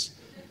courses,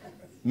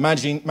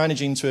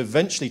 managing to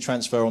eventually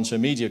transfer onto a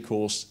media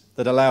course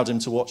that allowed him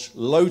to watch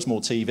loads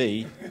more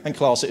TV and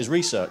class it as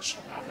research.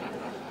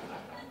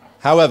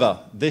 However,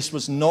 this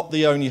was not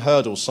the only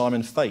hurdle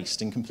Simon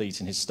faced in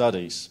completing his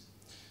studies.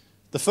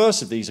 The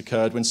first of these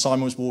occurred when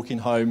Simon was walking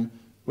home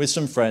with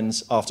some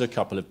friends after a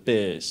couple of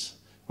beers,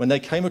 when they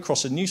came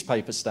across a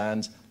newspaper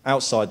stand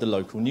outside the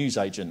local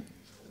newsagent.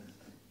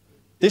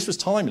 This was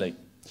timely,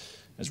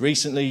 as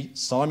recently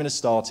Simon had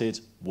started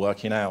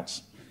working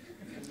out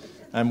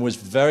and was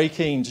very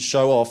keen to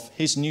show off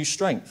his new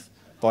strength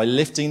by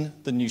lifting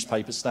the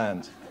newspaper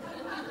stand.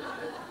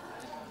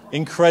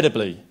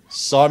 Incredibly,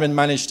 Simon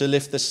managed to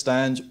lift the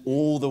stand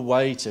all the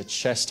way to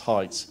chest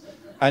height,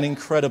 an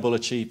incredible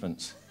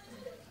achievement.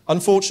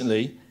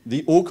 Unfortunately,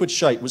 the awkward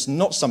shape was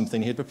not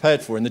something he had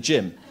prepared for in the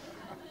gym,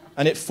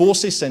 and it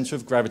forced his centre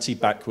of gravity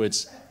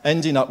backwards,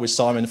 ending up with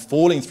Simon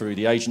falling through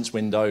the agent's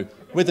window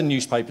with the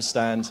newspaper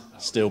stand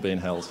still being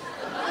held.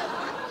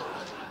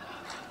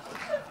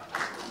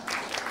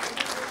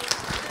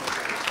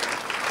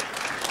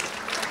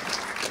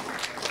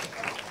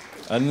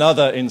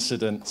 Another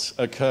incident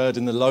occurred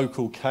in the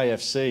local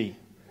KFC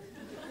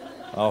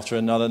after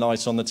another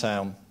night on the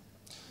town.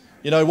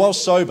 You know, while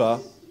sober,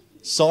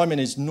 Simon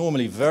is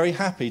normally very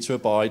happy to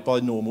abide by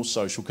normal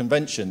social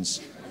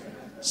conventions,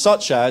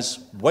 such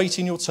as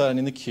waiting your turn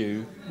in the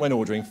queue when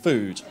ordering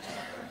food.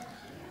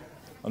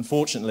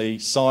 Unfortunately,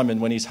 Simon,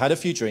 when he's had a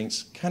few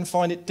drinks, can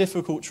find it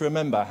difficult to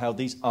remember how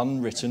these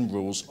unwritten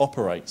rules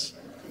operate.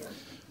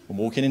 When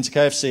walking into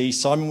KFC,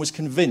 Simon was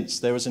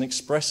convinced there was an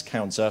express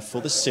counter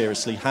for the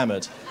seriously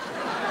hammered.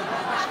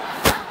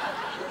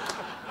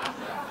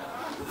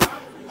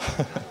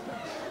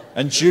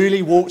 And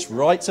duly walked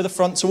right to the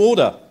front to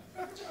order.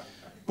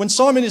 When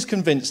Simon is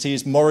convinced he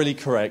is morally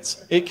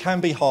correct, it can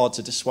be hard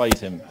to dissuade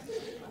him.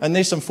 And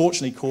this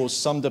unfortunately caused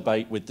some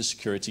debate with the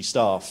security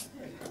staff.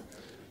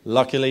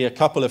 Luckily, a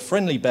couple of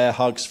friendly bear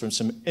hugs from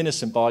some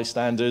innocent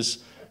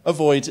bystanders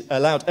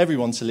allowed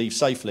everyone to leave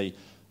safely,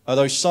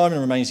 although Simon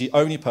remains the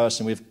only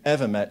person we've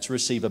ever met to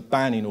receive a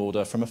banning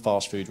order from a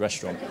fast food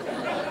restaurant.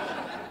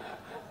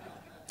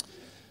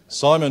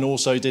 Simon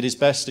also did his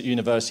best at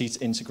university to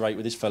integrate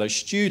with his fellow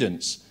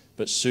students,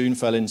 but soon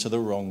fell into the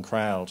wrong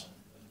crowd.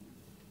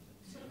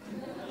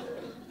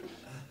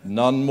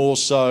 None more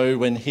so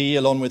when he,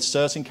 along with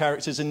certain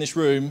characters in this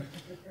room,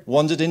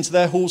 wandered into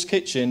their hall's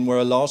kitchen where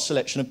a large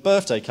selection of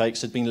birthday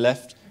cakes had been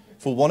left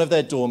for one of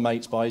their dorm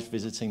mates by his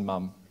visiting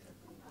mum.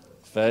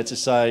 Fair to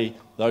say,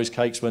 those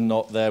cakes were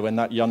not there when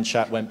that young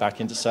chap went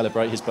back in to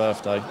celebrate his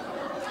birthday.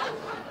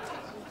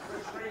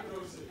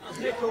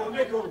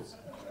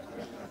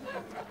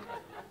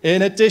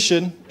 In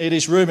addition, it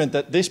is rumoured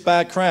that this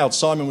bad crowd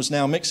Simon was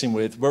now mixing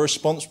with were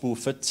responsible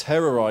for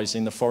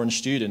terrorising the foreign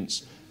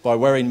students by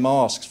wearing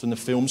masks from the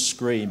film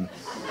Scream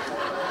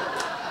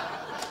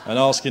and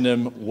asking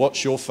them,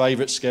 "What's your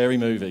favourite scary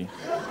movie?"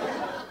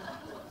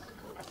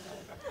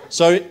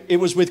 So it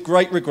was with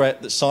great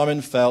regret that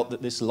Simon felt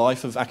that this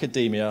life of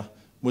academia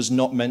was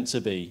not meant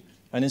to be,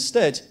 and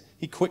instead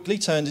he quickly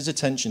turned his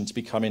attention to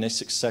becoming a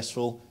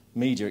successful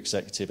media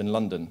executive in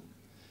London.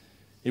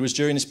 It was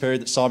during this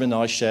period that Simon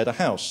and I shared a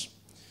house.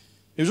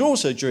 It was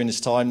also during this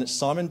time that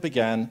Simon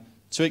began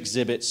to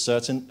exhibit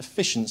certain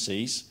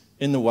efficiencies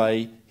in the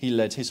way he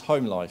led his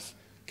home life,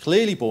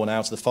 clearly born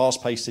out of the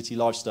fast-paced city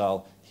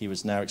lifestyle he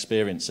was now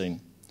experiencing.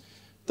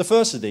 The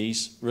first of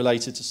these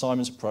related to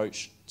Simon's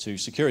approach to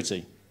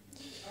security.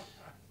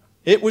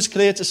 It was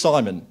clear to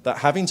Simon that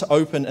having to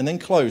open and then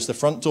close the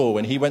front door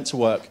when he went to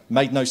work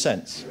made no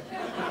sense.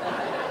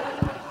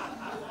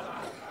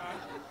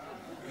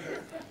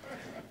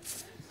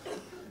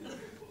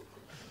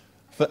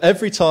 For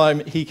every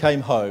time he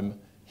came home,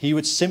 he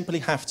would simply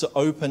have to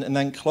open and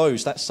then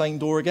close that same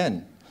door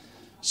again.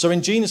 So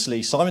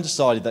ingeniously, Simon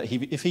decided that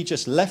if he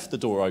just left the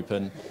door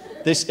open,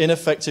 this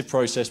ineffective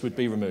process would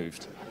be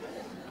removed.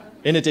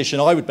 In addition,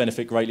 I would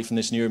benefit greatly from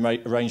this new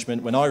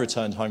arrangement when I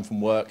returned home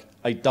from work,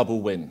 a double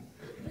win.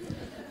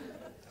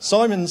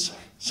 Simon's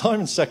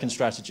second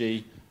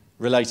strategy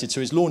related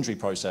to his laundry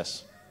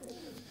process.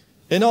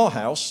 In our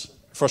house,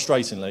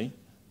 frustratingly,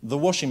 the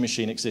washing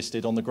machine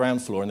existed on the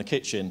ground floor in the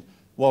kitchen,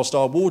 whilst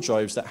our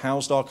wardrobes that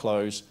housed our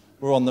clothes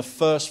were on the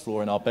first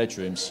floor in our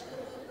bedrooms.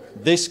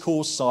 This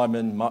caused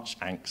Simon much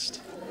angst.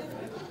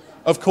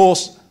 Of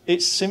course,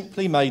 it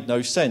simply made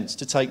no sense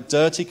to take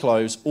dirty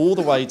clothes all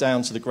the way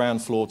down to the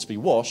ground floor to be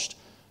washed,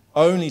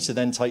 only to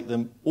then take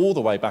them all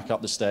the way back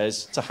up the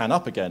stairs to hang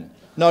up again.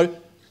 No,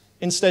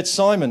 instead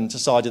Simon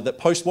decided that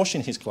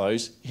post-washing his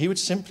clothes, he would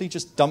simply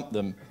just dump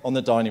them on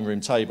the dining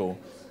room table,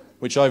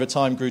 which over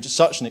time grew to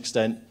such an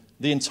extent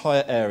the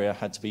entire area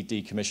had to be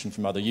decommissioned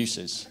from other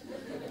uses.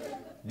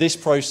 This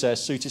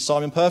process suited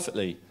Simon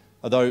perfectly,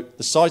 although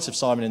the sight of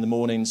Simon in the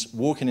mornings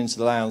walking into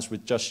the lounge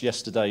with just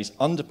yesterday's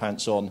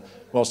underpants on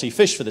whilst he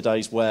fished for the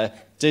day's wear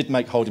did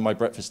make holding my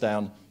breakfast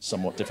down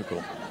somewhat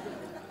difficult.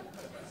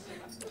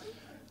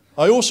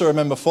 I also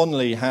remember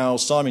fondly how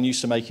Simon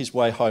used to make his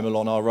way home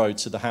along our road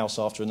to the house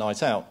after a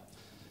night out.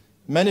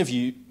 Many of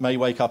you may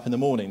wake up in the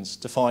mornings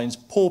to find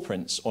paw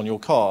prints on your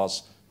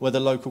cars where the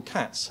local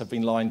cats have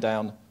been lying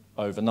down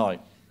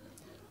overnight.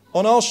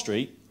 On our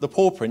street, the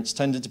paw prints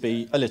tended to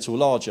be a little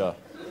larger,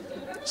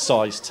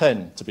 size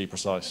 10 to be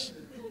precise.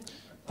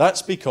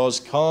 That's because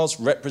cars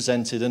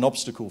represented an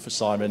obstacle for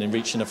Simon in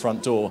reaching the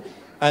front door,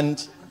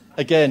 and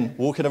again,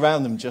 walking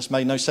around them just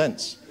made no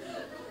sense.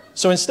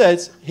 So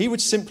instead, he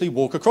would simply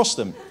walk across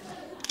them,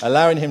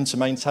 allowing him to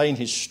maintain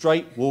his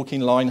straight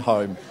walking line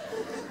home,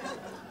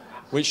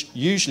 which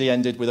usually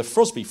ended with a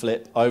Frosby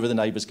flip over the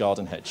neighbour's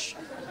garden hedge.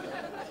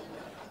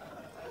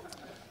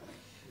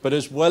 But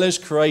as well as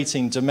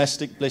creating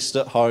domestic bliss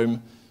at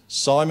home,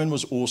 Simon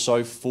was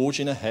also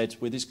forging ahead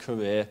with his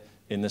career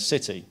in the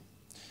city.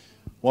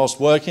 Whilst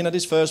working at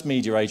his first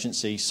media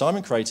agency,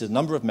 Simon created a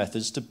number of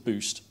methods to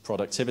boost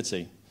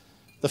productivity.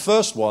 The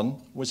first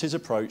one was his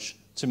approach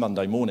to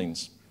Monday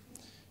mornings.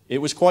 It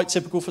was quite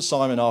typical for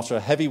Simon after a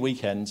heavy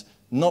weekend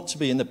not to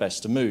be in the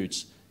best of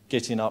moods,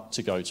 getting up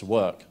to go to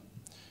work.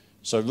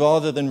 So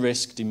rather than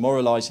risk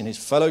demoralising his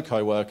fellow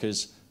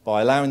co-workers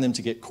by allowing them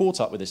to get caught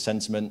up with his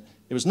sentiment,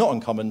 it was not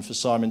uncommon for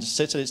Simon to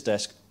sit at his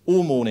desk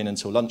all morning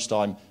until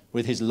lunchtime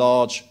with his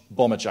large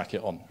bomber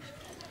jacket on.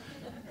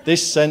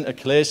 This sent a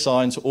clear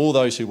sign to all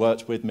those who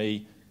worked with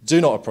me: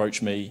 do not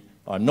approach me,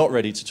 I'm not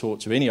ready to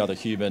talk to any other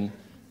human,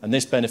 and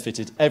this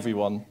benefited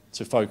everyone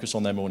to focus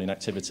on their morning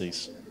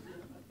activities.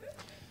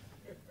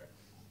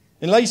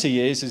 In later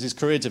years, as his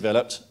career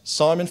developed,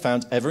 Simon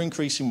found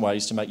ever-increasing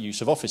ways to make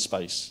use of office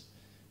space.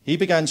 He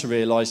began to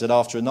realise that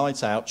after a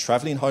night out,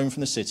 travelling home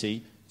from the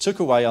city took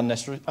away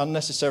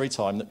unnecessary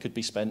time that could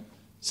be spent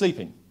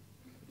sleeping.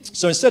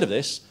 So instead of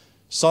this,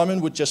 Simon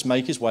would just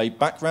make his way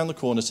back round the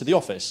corner to the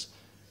office,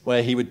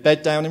 where he would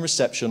bed down in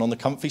reception on the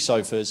comfy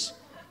sofas,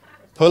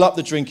 pull up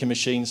the drinking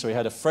machine so he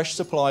had a fresh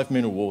supply of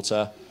mineral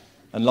water,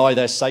 and lie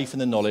there safe in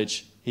the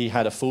knowledge he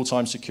had a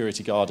full-time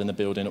security guard in the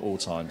building at all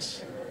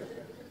times.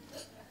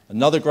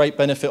 Another great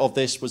benefit of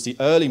this was the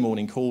early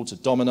morning call to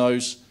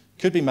Domino's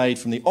could be made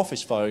from the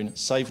office phone,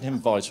 saving him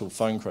vital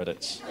phone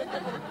credits.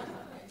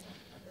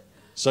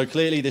 So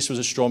clearly this was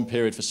a strong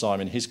period for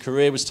Simon. His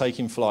career was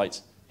taking flight.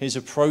 His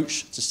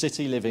approach to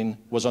city living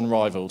was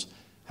unrivalled.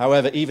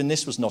 However, even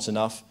this was not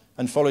enough,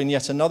 and following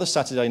yet another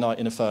Saturday night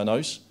in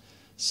Infernos,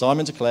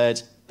 Simon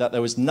declared that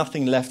there was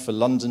nothing left for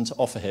London to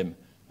offer him,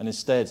 and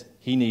instead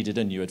he needed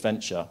a new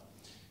adventure.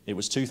 It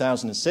was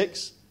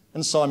 2006,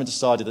 and Simon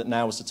decided that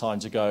now was the time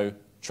to go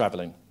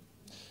travelling.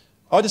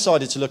 I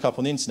decided to look up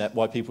on the internet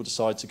why people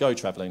decide to go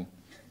travelling.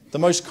 The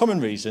most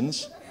common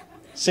reasons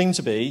seem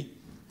to be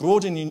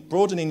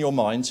broadening your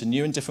mind to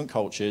new and different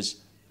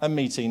cultures and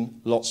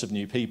meeting lots of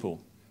new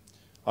people.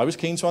 I was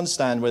keen to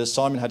understand whether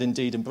Simon had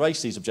indeed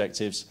embraced these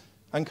objectives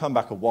and come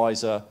back a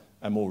wiser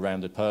and more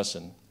rounded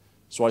person.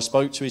 So I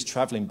spoke to his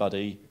travelling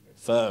buddy,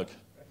 Ferg,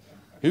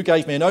 who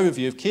gave me an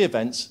overview of key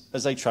events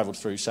as they travelled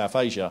through South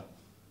Asia.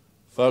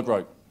 Ferg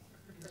wrote,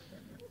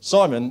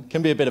 "Simon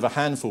can be a bit of a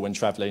handful when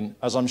travelling,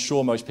 as I'm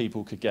sure most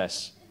people could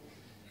guess.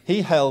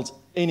 He held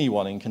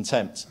anyone in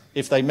contempt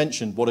if they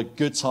mentioned what a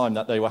good time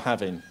that they were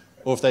having,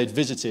 or if they'd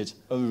visited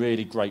a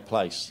really great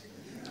place.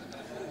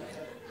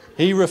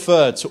 He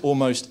referred to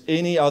almost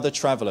any other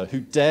traveller who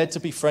dared to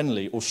be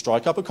friendly or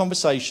strike up a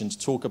conversation to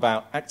talk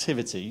about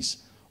activities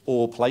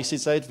or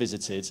places they had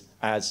visited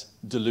as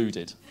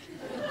deluded.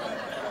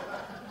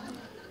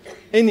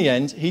 In the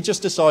end, he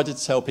just decided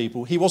to tell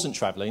people he wasn't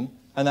travelling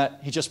and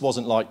that he just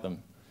wasn't like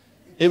them.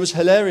 It was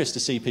hilarious to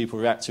see people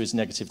react to his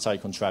negative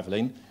take on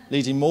travelling,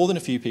 leading more than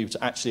a few people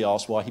to actually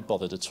ask why he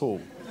bothered at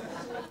all.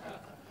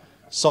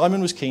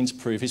 Simon was keen to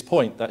prove his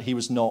point that he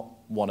was not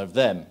one of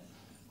them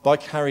by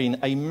carrying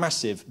a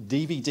massive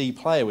DVD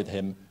player with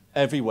him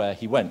everywhere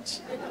he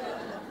went.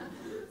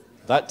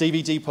 That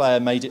DVD player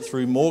made it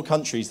through more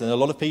countries than a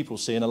lot of people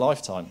see in a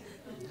lifetime.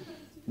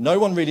 No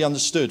one really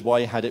understood why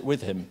he had it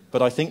with him,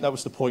 but I think that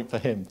was the point for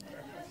him.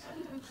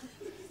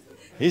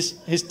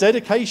 His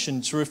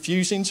dedication to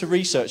refusing to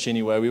research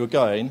anywhere we were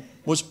going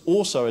was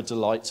also a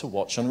delight to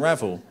watch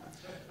unravel.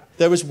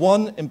 There was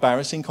one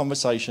embarrassing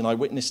conversation I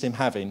witnessed him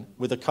having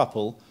with a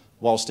couple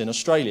whilst in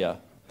Australia.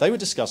 They were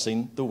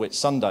discussing the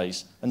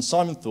Whitsundays, and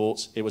Simon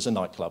thought it was a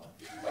nightclub.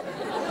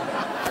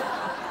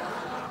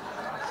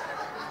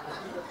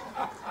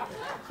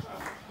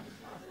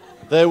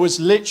 There was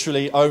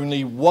literally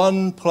only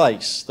one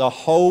place the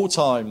whole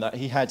time that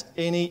he had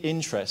any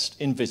interest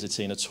in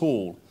visiting at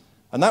all,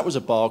 and that was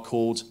a bar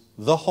called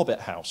The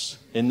Hobbit House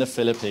in the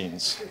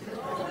Philippines.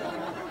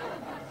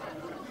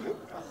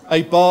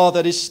 A bar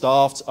that is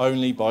staffed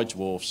only by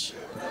dwarfs.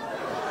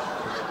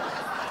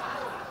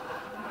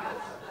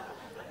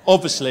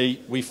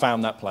 Obviously, we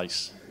found that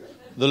place.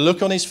 The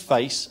look on his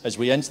face as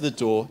we entered the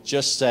door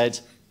just said,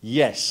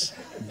 yes,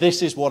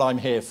 this is what I'm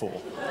here for.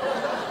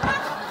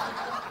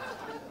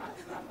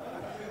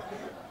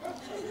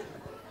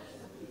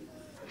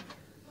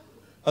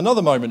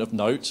 Another moment of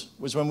note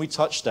was when we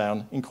touched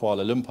down in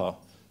Kuala Lumpur,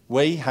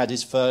 where he had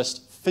his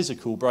first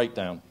physical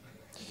breakdown.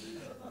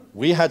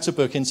 We had to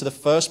book into the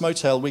first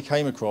motel we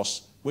came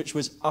across, which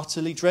was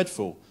utterly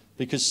dreadful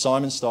because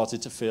Simon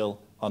started to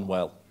feel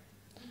unwell.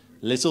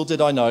 Little did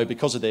I know,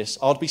 because of this,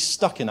 I'd be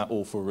stuck in that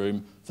awful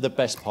room for the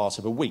best part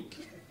of a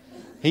week.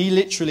 He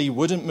literally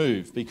wouldn't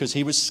move because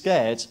he was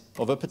scared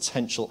of a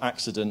potential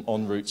accident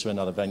en route to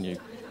another venue.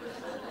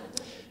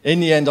 In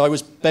the end, I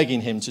was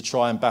begging him to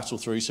try and battle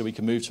through so we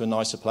could move to a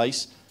nicer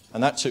place,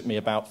 and that took me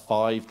about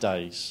 5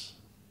 days.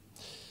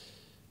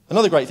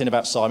 Another great thing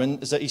about Simon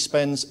is that he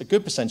spends a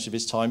good percentage of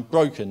his time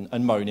broken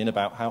and moaning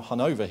about how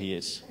hungover he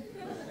is.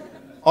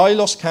 I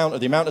lost count of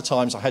the amount of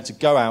times I had to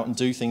go out and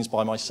do things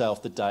by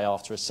myself the day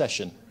after a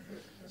session.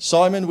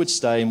 Simon would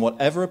stay in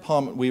whatever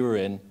apartment we were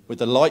in with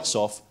the lights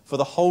off for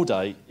the whole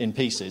day in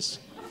pieces.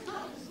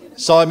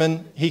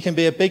 Simon, he can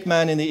be a big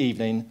man in the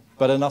evening,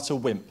 but an utter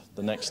wimp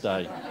the next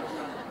day.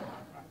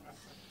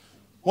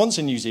 Once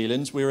in New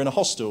Zealand, we were in a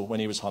hostel when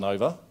he was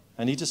hungover,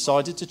 and he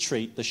decided to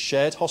treat the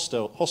shared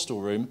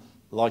hostel room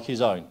like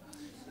his own.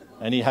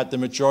 And he had the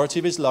majority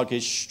of his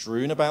luggage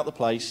strewn about the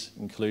place,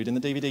 including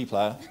the DVD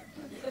player,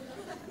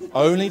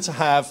 only to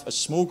have a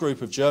small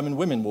group of German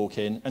women walk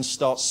in and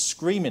start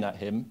screaming at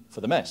him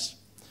for the mess.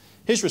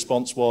 His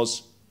response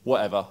was,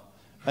 whatever,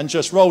 and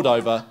just rolled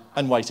over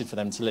and waited for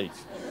them to leave.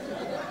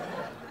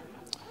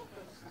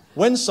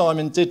 When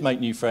Simon did make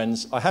new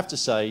friends, I have to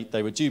say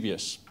they were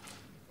dubious.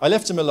 I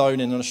left him alone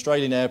in an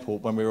Australian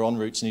airport when we were en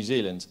route to New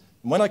Zealand,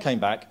 and when I came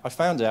back, I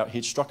found out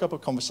he'd struck up a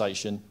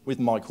conversation with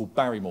Michael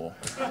Barrymore.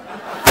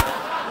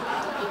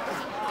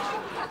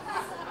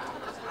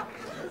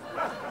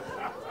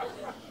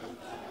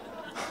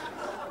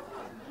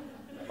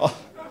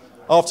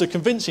 After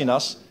convincing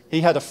us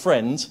he had a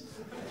friend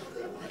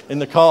in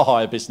the car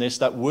hire business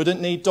that wouldn't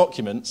need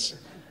documents,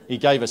 he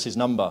gave us his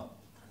number.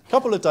 A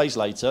couple of days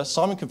later,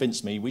 Simon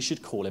convinced me we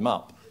should call him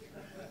up.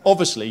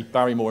 Obviously,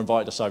 Barrymore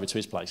invited us over to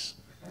his place.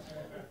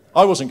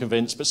 I wasn't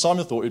convinced, but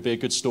Simon thought it would be a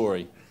good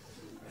story.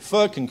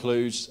 Ferg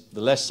concludes,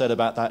 the less said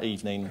about that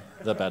evening,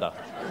 the better.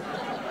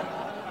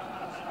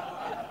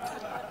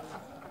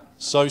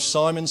 So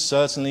Simon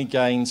certainly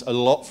gains a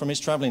lot from his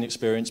travelling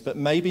experience, but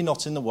maybe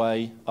not in the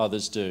way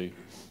others do.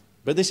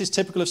 But this is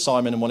typical of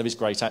Simon and one of his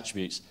great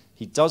attributes.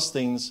 He does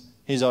things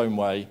his own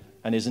way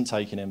and isn't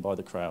taken in by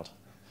the crowd.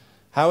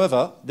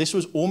 However, this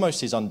was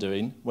almost his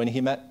undoing when he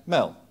met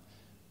Mel.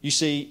 You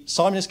see,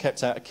 Simon has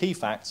kept out a key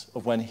fact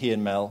of when he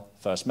and Mel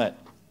first met.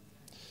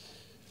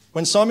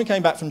 When Simon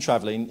came back from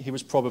travelling, he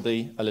was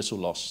probably a little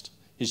lost.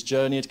 His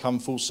journey had come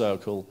full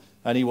circle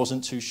and he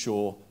wasn't too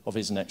sure of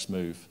his next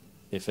move,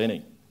 if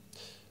any.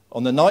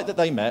 On the night that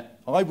they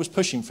met, I was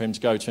pushing for him to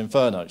go to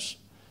Inferno's.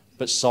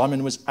 But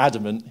Simon was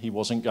adamant he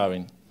wasn't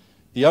going.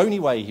 The only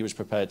way he was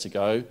prepared to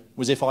go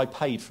was if I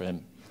paid for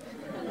him.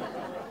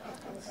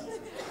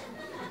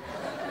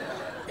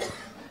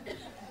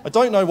 I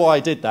don't know why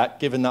I did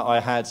that, given that I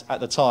had, at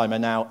the time, a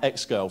now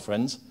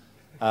ex-girlfriend,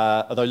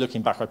 although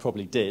looking back I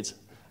probably did,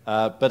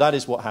 but that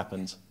is what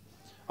happened.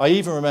 I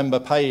even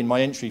remember paying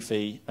my entry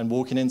fee and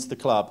walking into the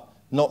club,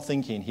 not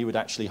thinking he would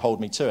actually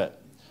hold me to it,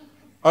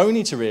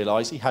 only to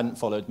realise he hadn't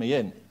followed me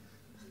in.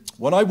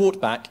 When I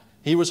walked back,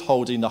 he was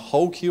holding the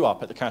whole queue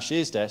up at the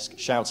cashier's desk,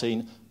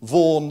 shouting,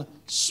 "Vaughan,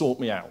 sort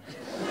me out."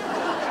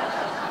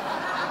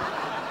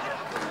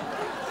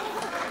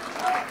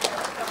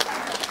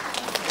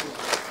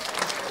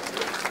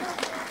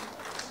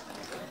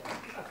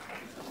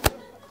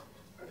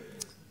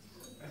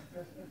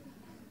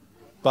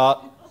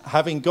 But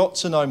having got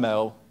to know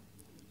Mel,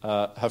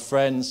 her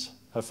friends,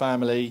 her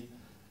family,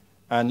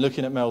 and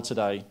looking at Mel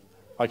today,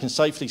 I can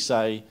safely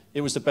say it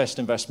was the best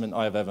investment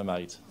I have ever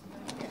made.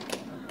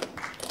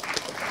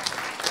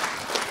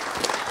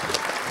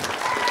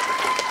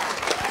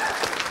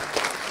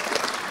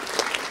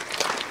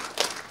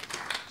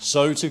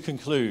 So to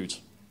conclude,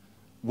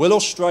 will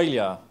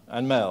Australia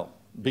and Mel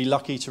be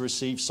lucky to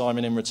receive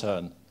Simon in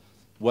return?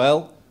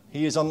 Well,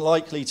 he is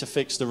unlikely to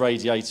fix the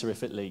radiator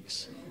if it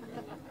leaks.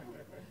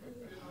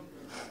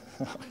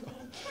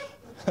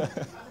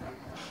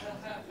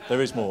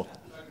 There is more.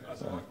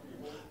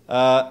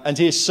 And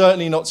he is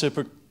certainly not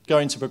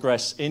going to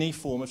progress any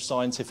form of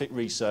scientific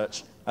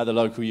research at the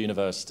local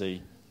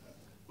university.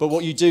 But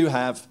what you do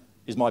have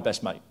is my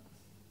best mate.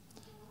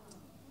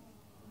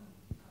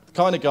 The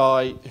kind of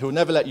guy who will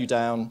never let you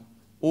down,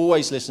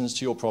 always listens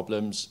to your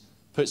problems,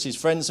 puts his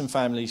friends and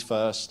families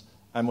first,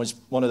 and was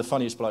one of the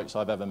funniest blokes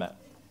I've ever met.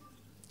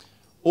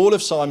 All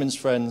of Simon's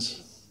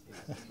friends...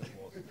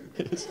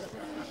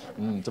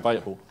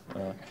 debatable.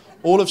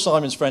 All of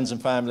Simon's friends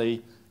and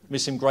family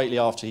miss him greatly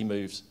after he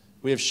moves.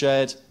 We have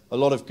shared a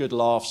lot of good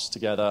laughs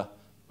together,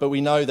 but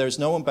we know there is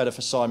no one better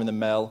for Simon than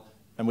Mel,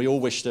 and we all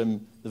wish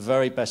them the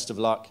very best of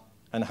luck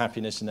and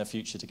happiness in their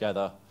future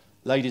together.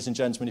 Ladies and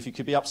gentlemen, if you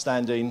could be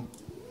upstanding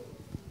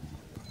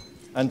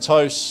and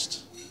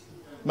toast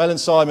Mel and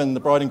Simon, the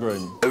bride and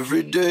groom.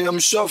 Every day I'm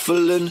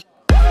shuffling.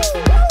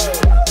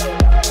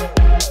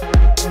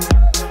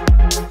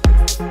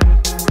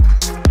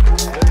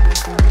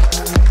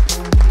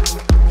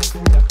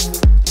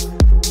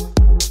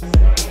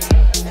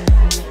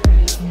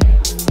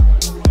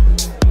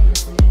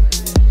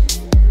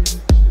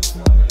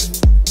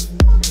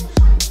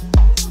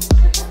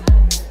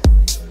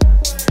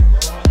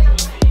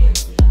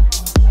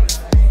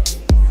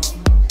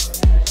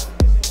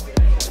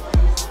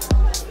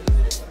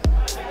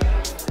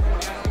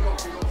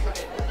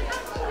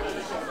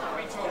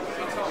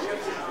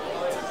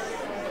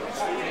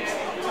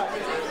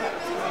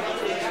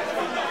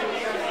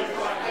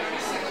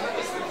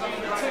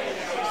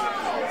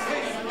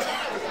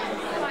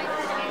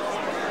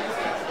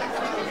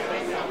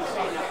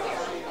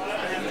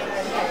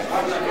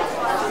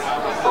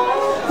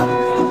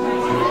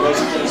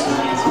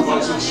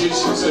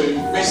 introduce you to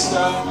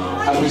Mr.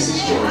 and Mrs.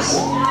 Joyce.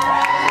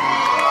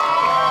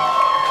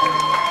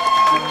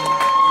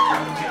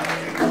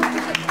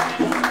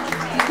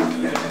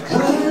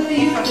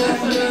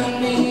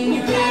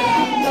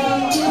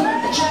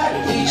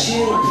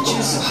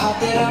 So hot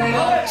that I'm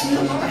up to,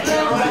 I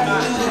fell right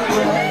through the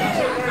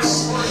cracks.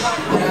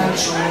 Now I'm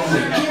trying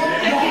to get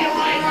back.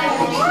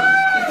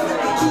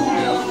 Before I cool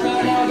down,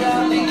 right out,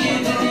 I'll be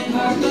giving it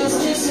my best.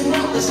 This and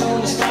nothing's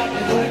gonna stop me,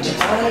 but to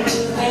find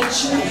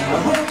intervention,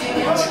 I'm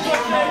working out to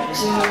get back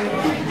to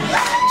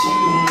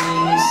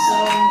need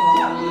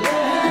someone,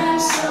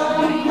 let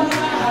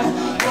someone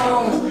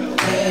don't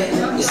pay.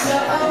 It's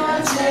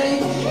not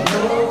take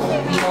no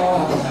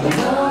more,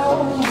 no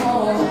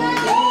more.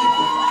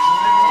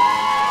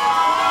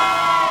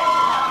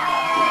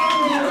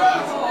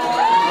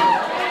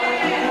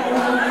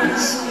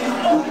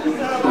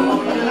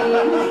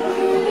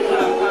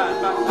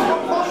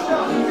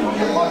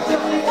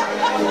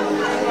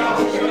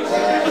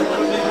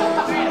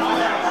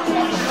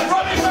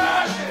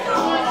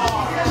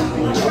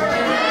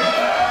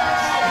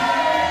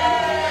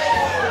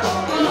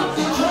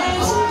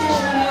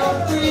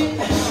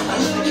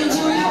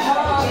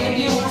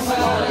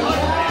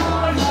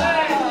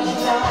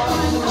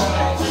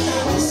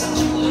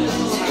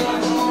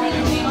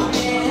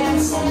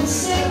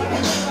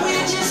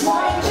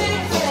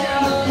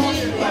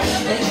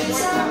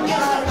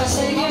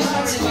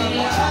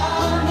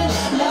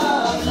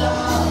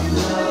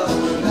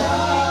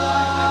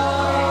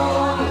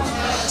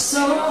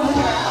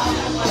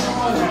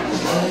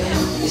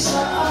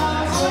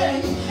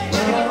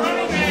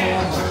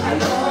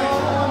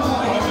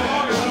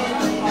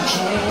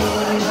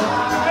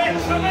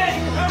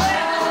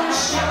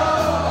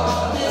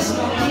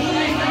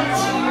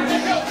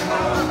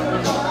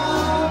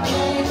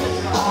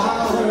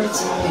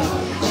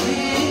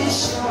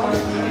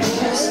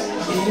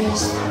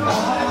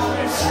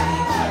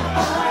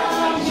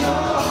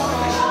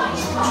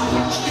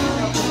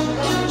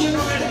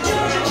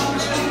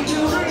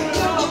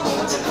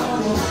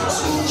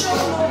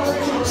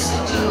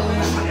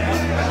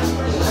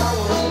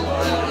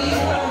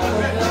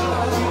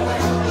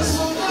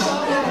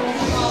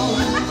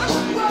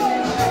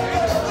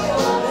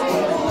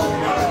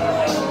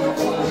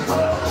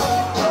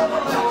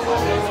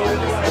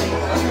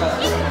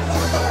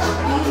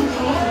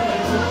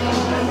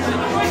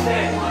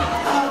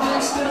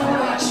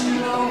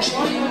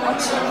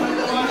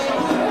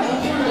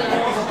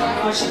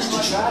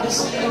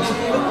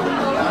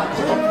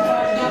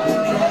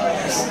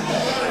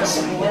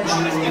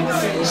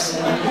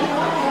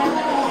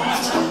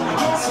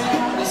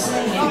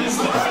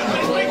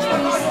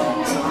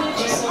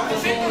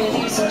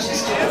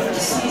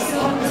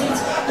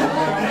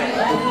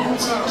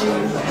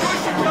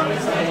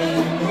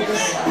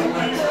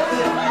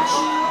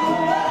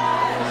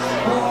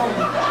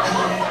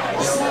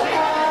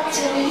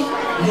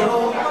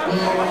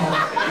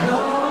 No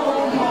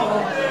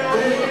more,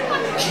 they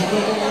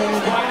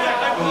can't